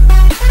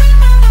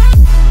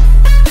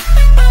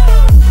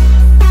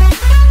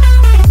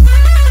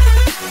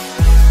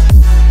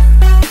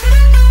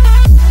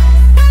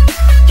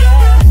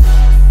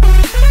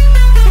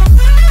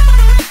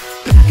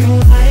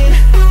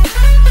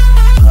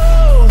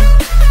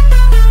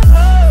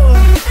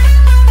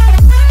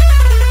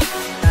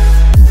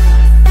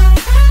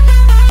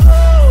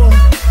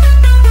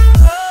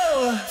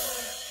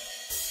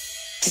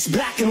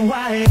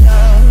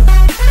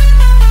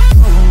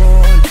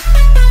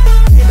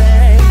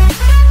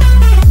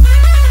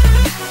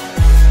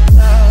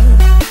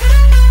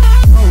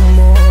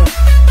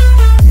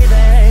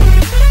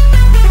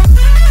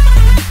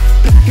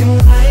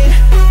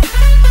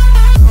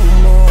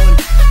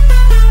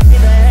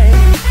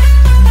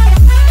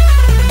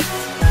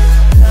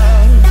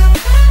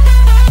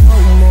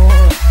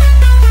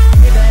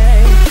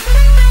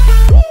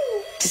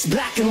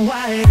 Black and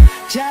white.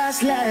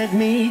 Just let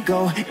me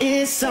go,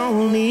 it's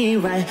only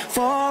right.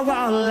 For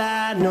all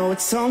I know,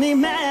 it's only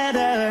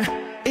matter.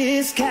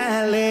 It's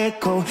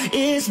calico,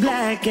 it's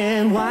black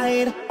and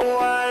white.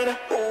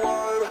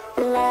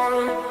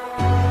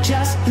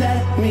 Just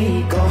let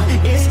me go,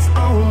 it's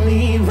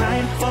only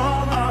right. For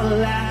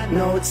all I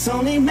know, it's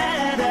only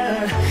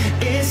matter.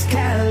 It's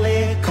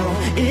calico,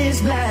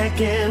 it's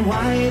black and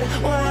white.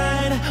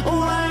 White,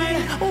 white,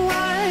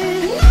 white.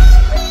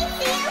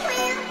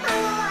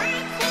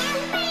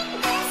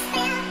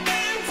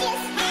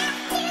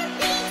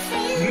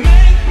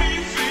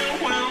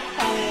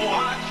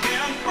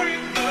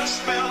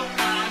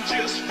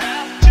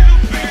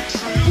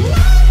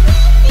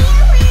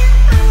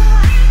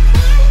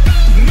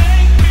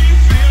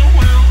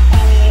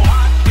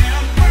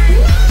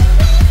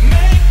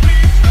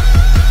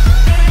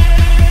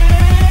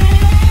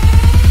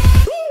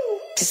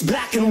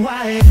 Black and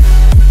white.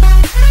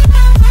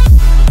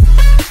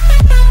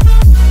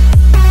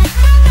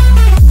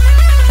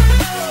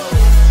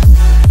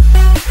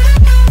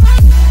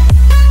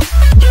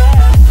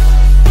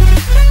 Yeah.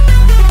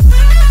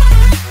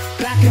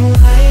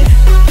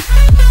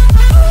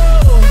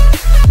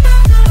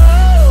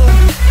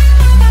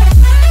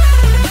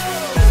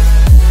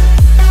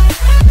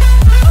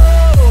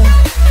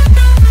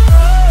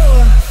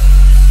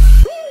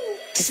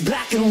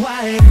 and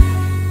white.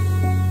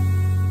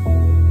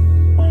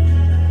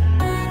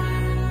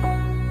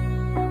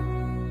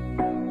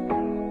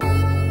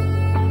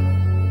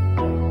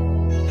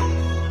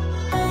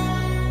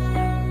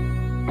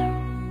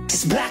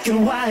 It's black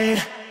and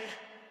white.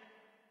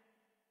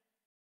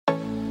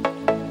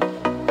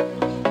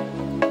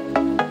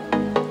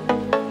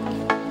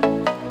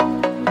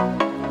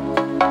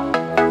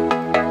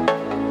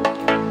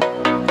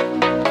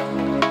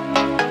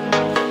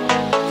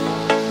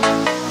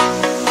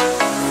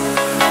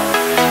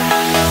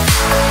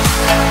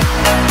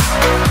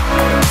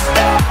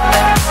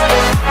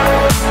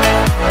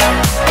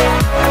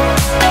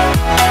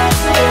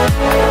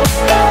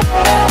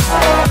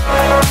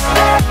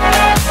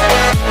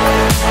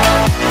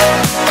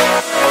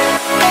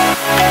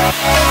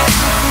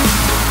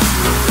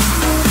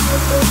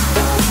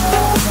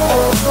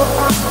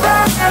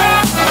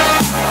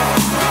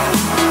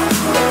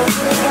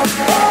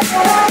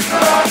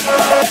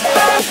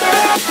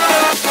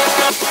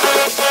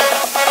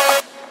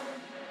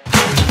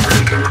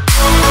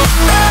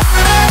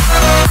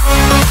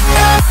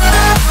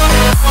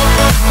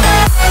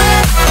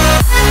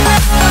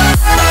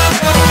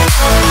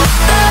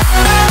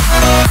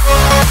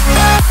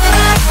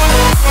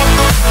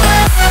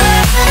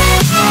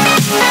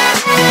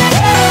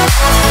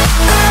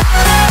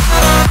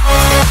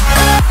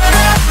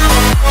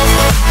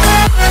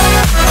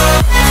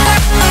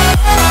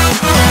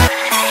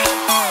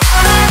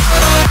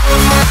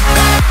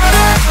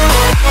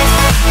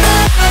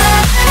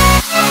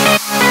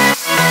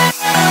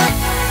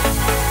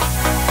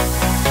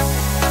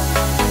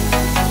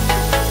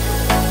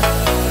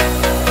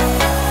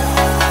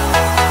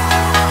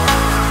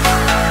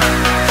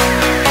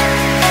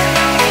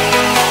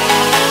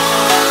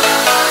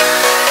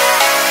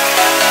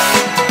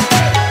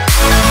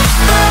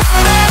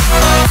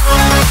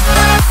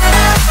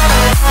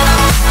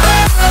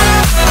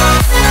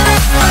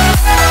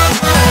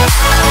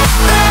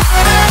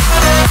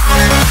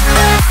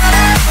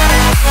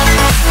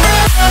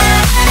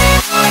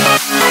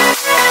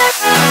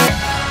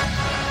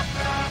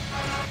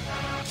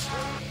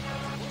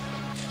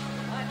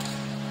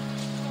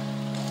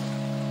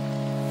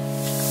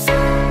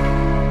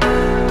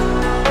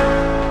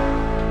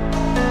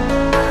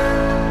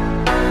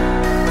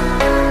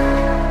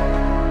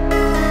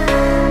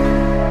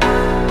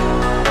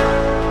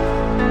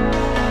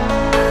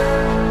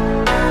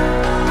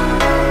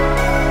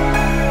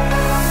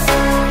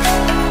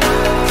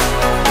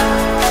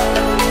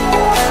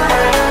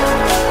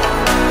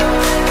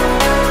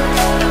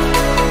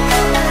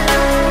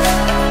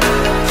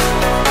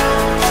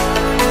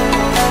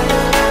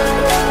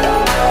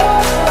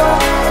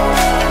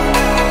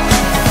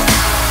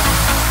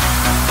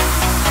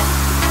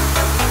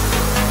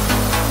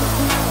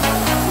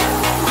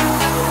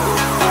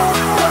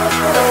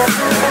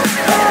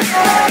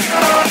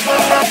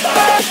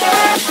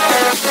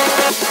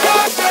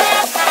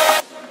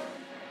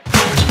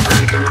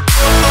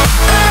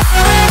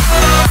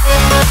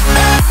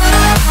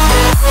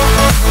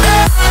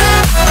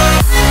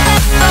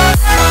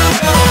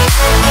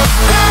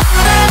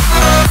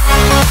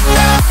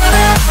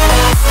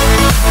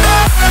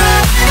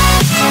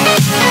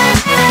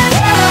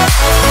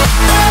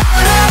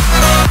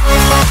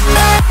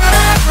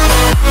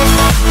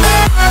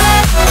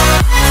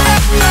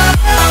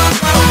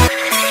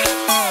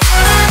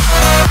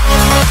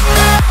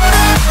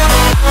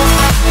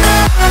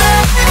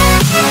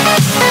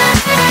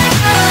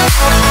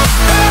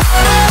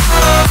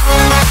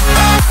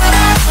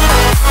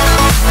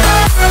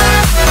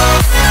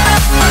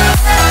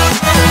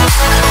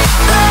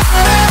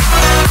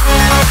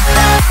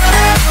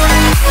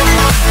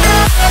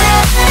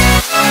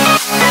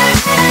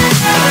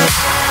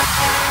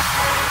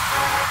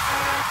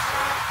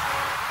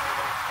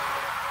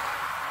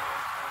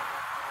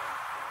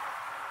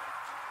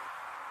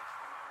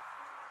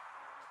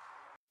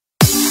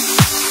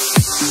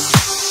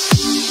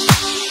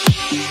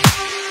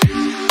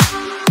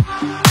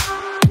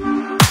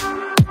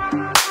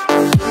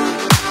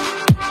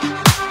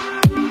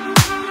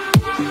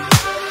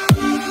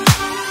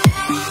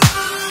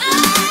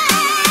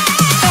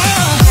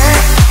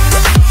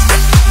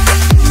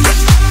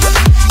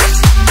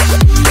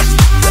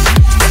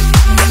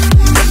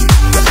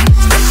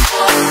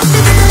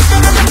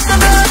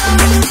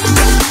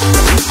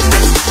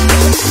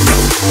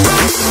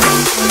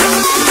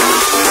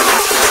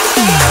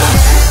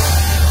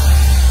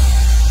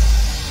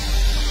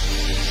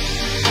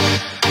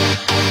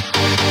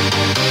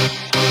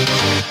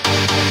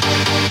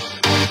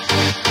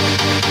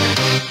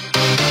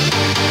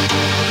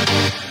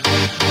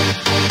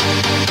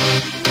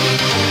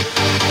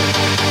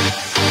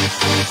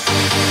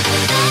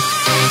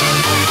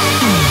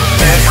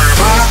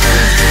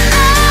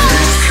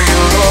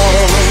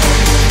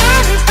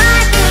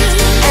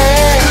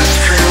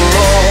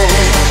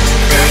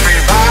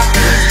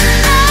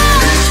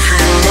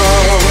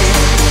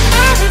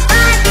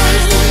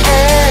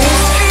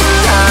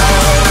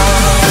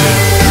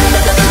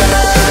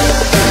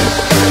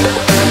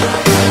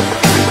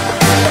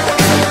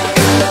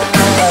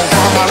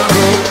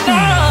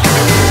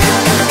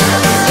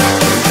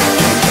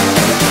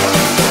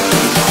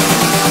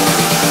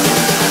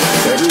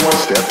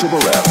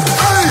 left.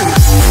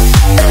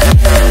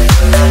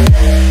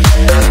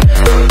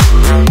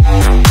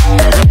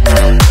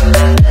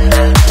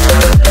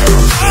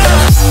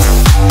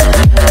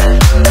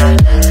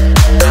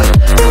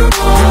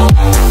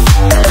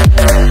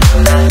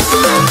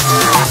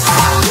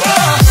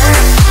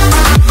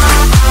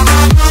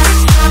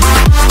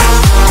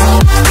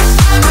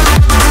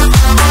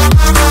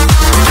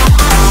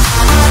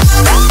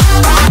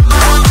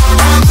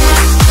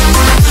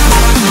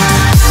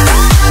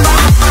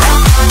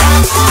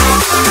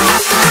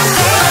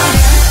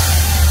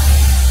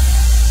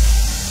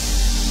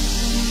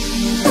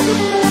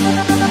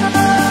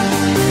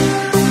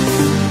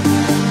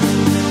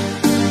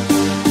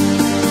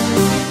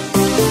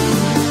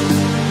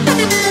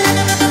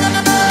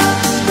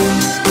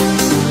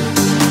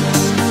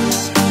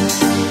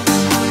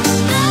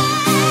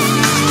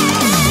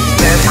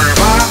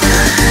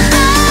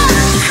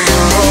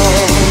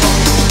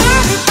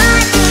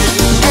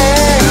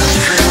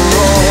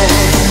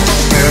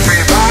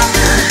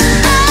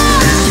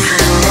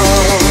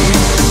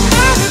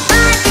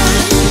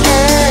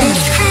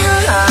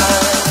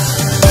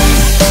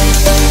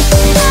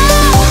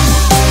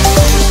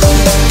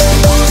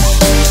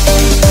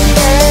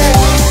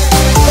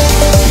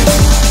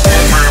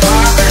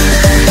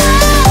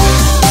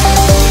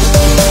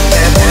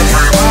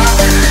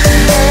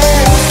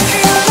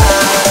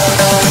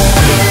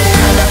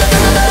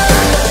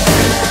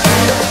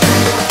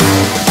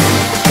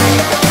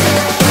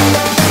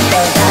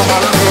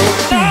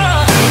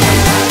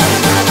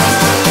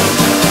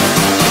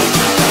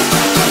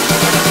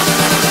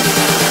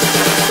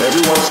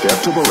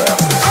 Step to the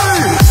left.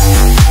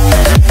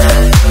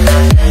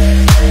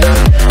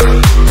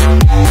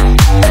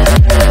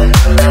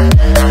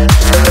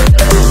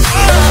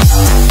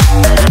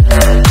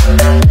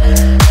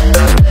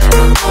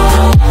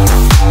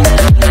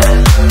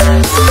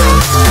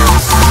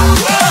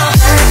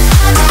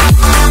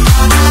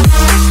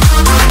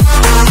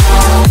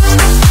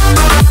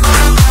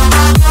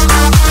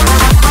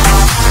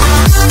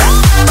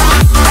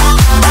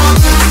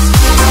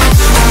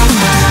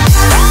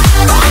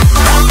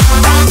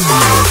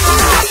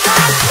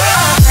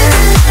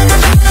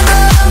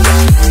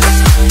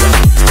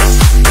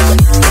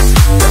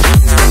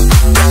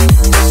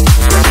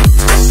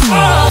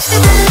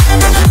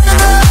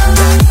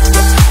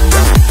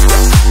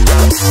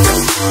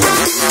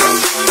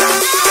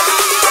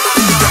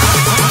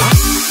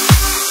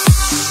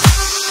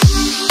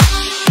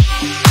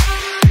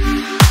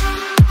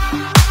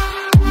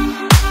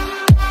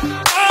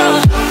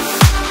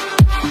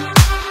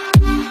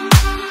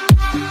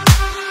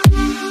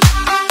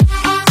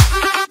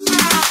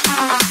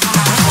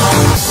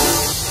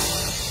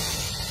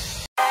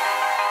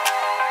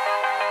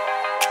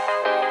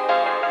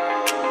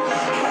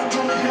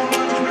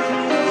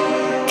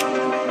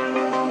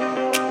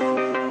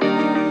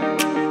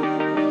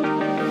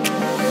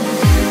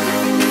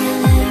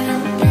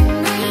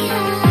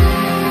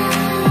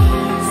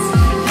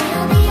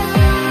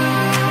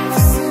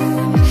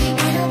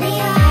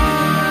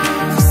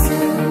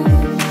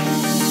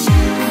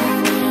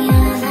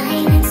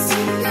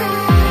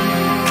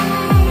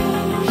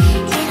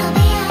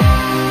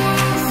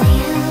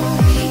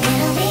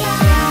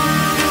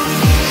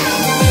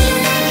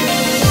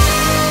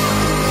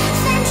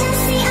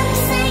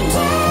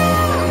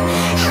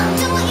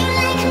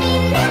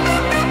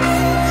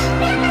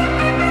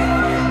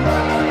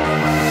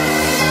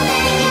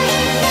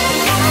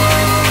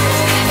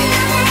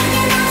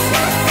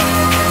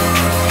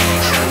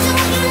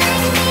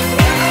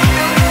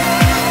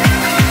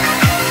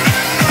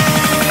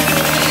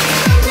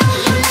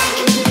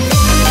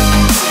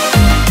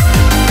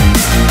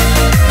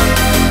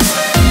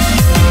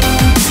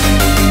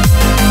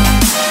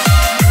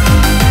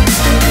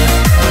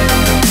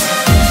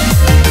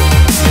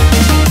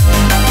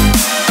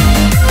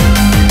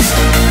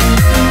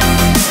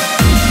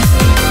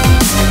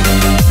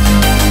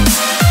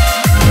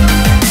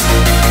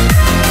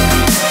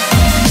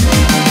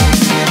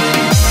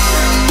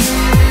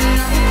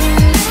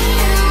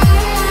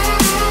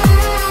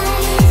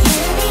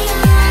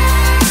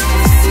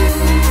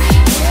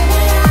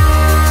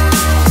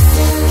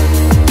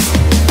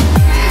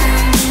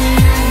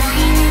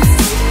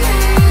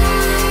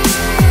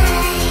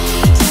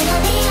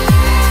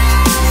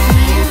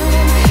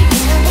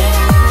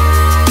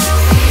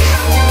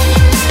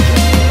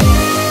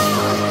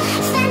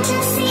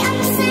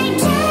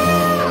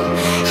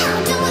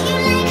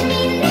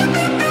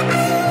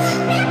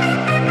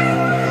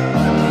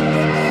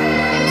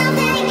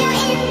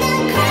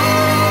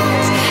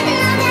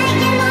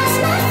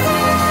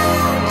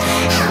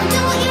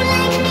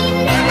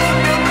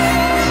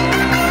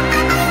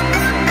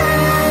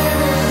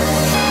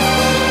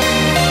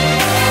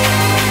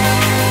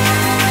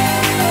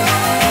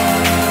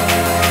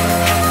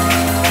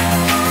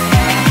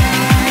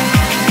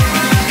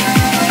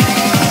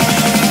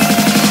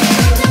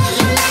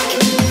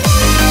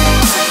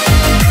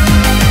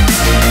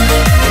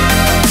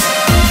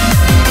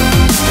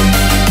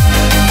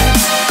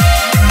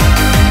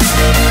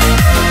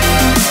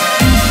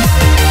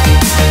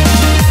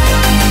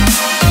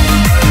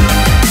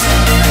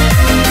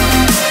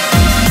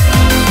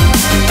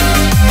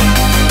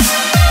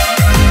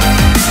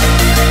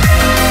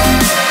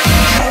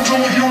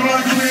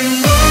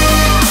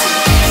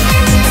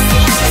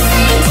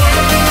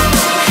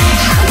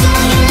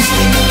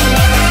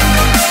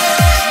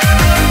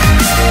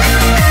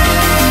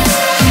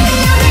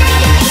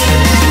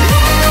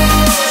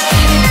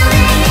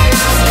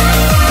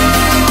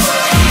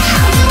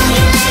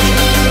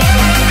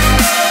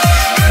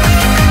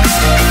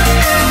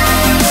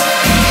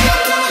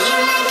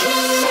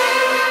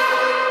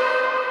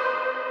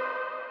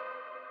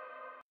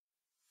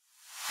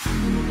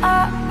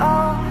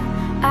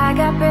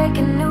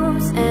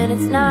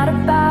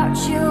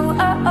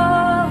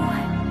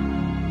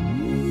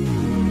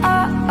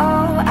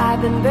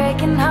 I've been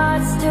breaking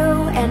hearts too,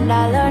 and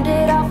I learned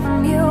it all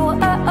from you.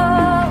 I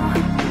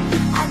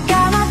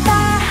got my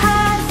thigh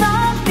highs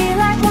on, feel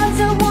like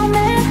Wonder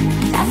Woman.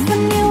 That's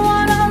when you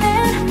want all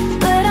in,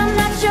 but I'm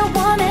not your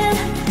woman.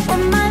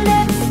 When my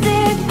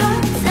lipstick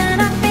pops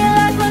and I feel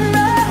like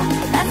Monroe,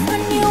 that's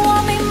when you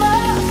want me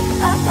more.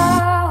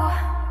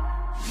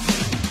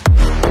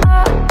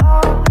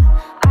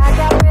 I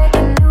got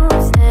breaking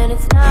news and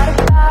it's not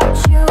about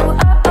you.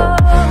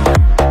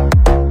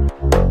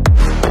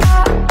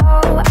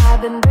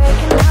 I've been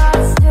breaking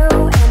hearts too,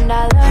 and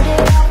I learned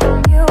it all from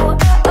you.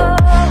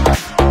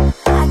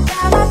 I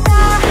got my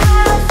thigh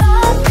highs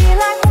on, feel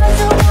like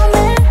Wonder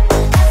Woman.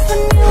 That's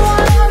when you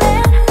want all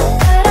in,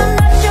 but I'm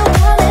not your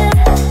woman.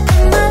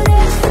 When my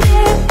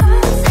lipstick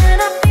pops and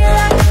I feel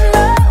like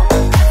Monroe,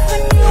 that's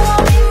when you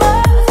want me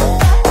more.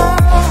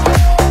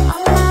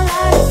 I'm not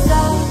like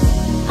so,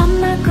 I'm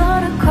not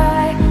gonna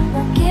cry.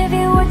 Won't give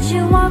you what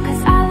you want,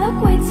 cause I look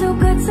way too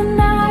good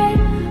tonight.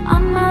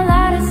 I'm not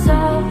like so,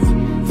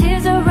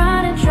 tears are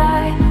running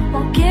dry.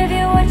 Won't give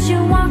you what you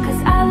want,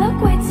 cause I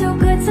look way too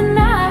good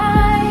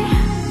tonight.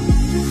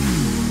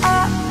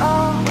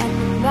 When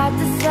I'm about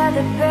to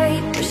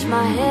celebrate, push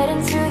my head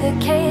into the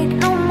cake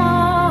no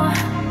more.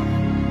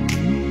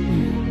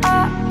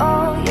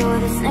 You're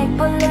the snake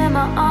pulling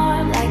my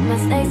arm, like my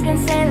snakes can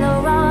Saint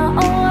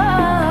Laurent.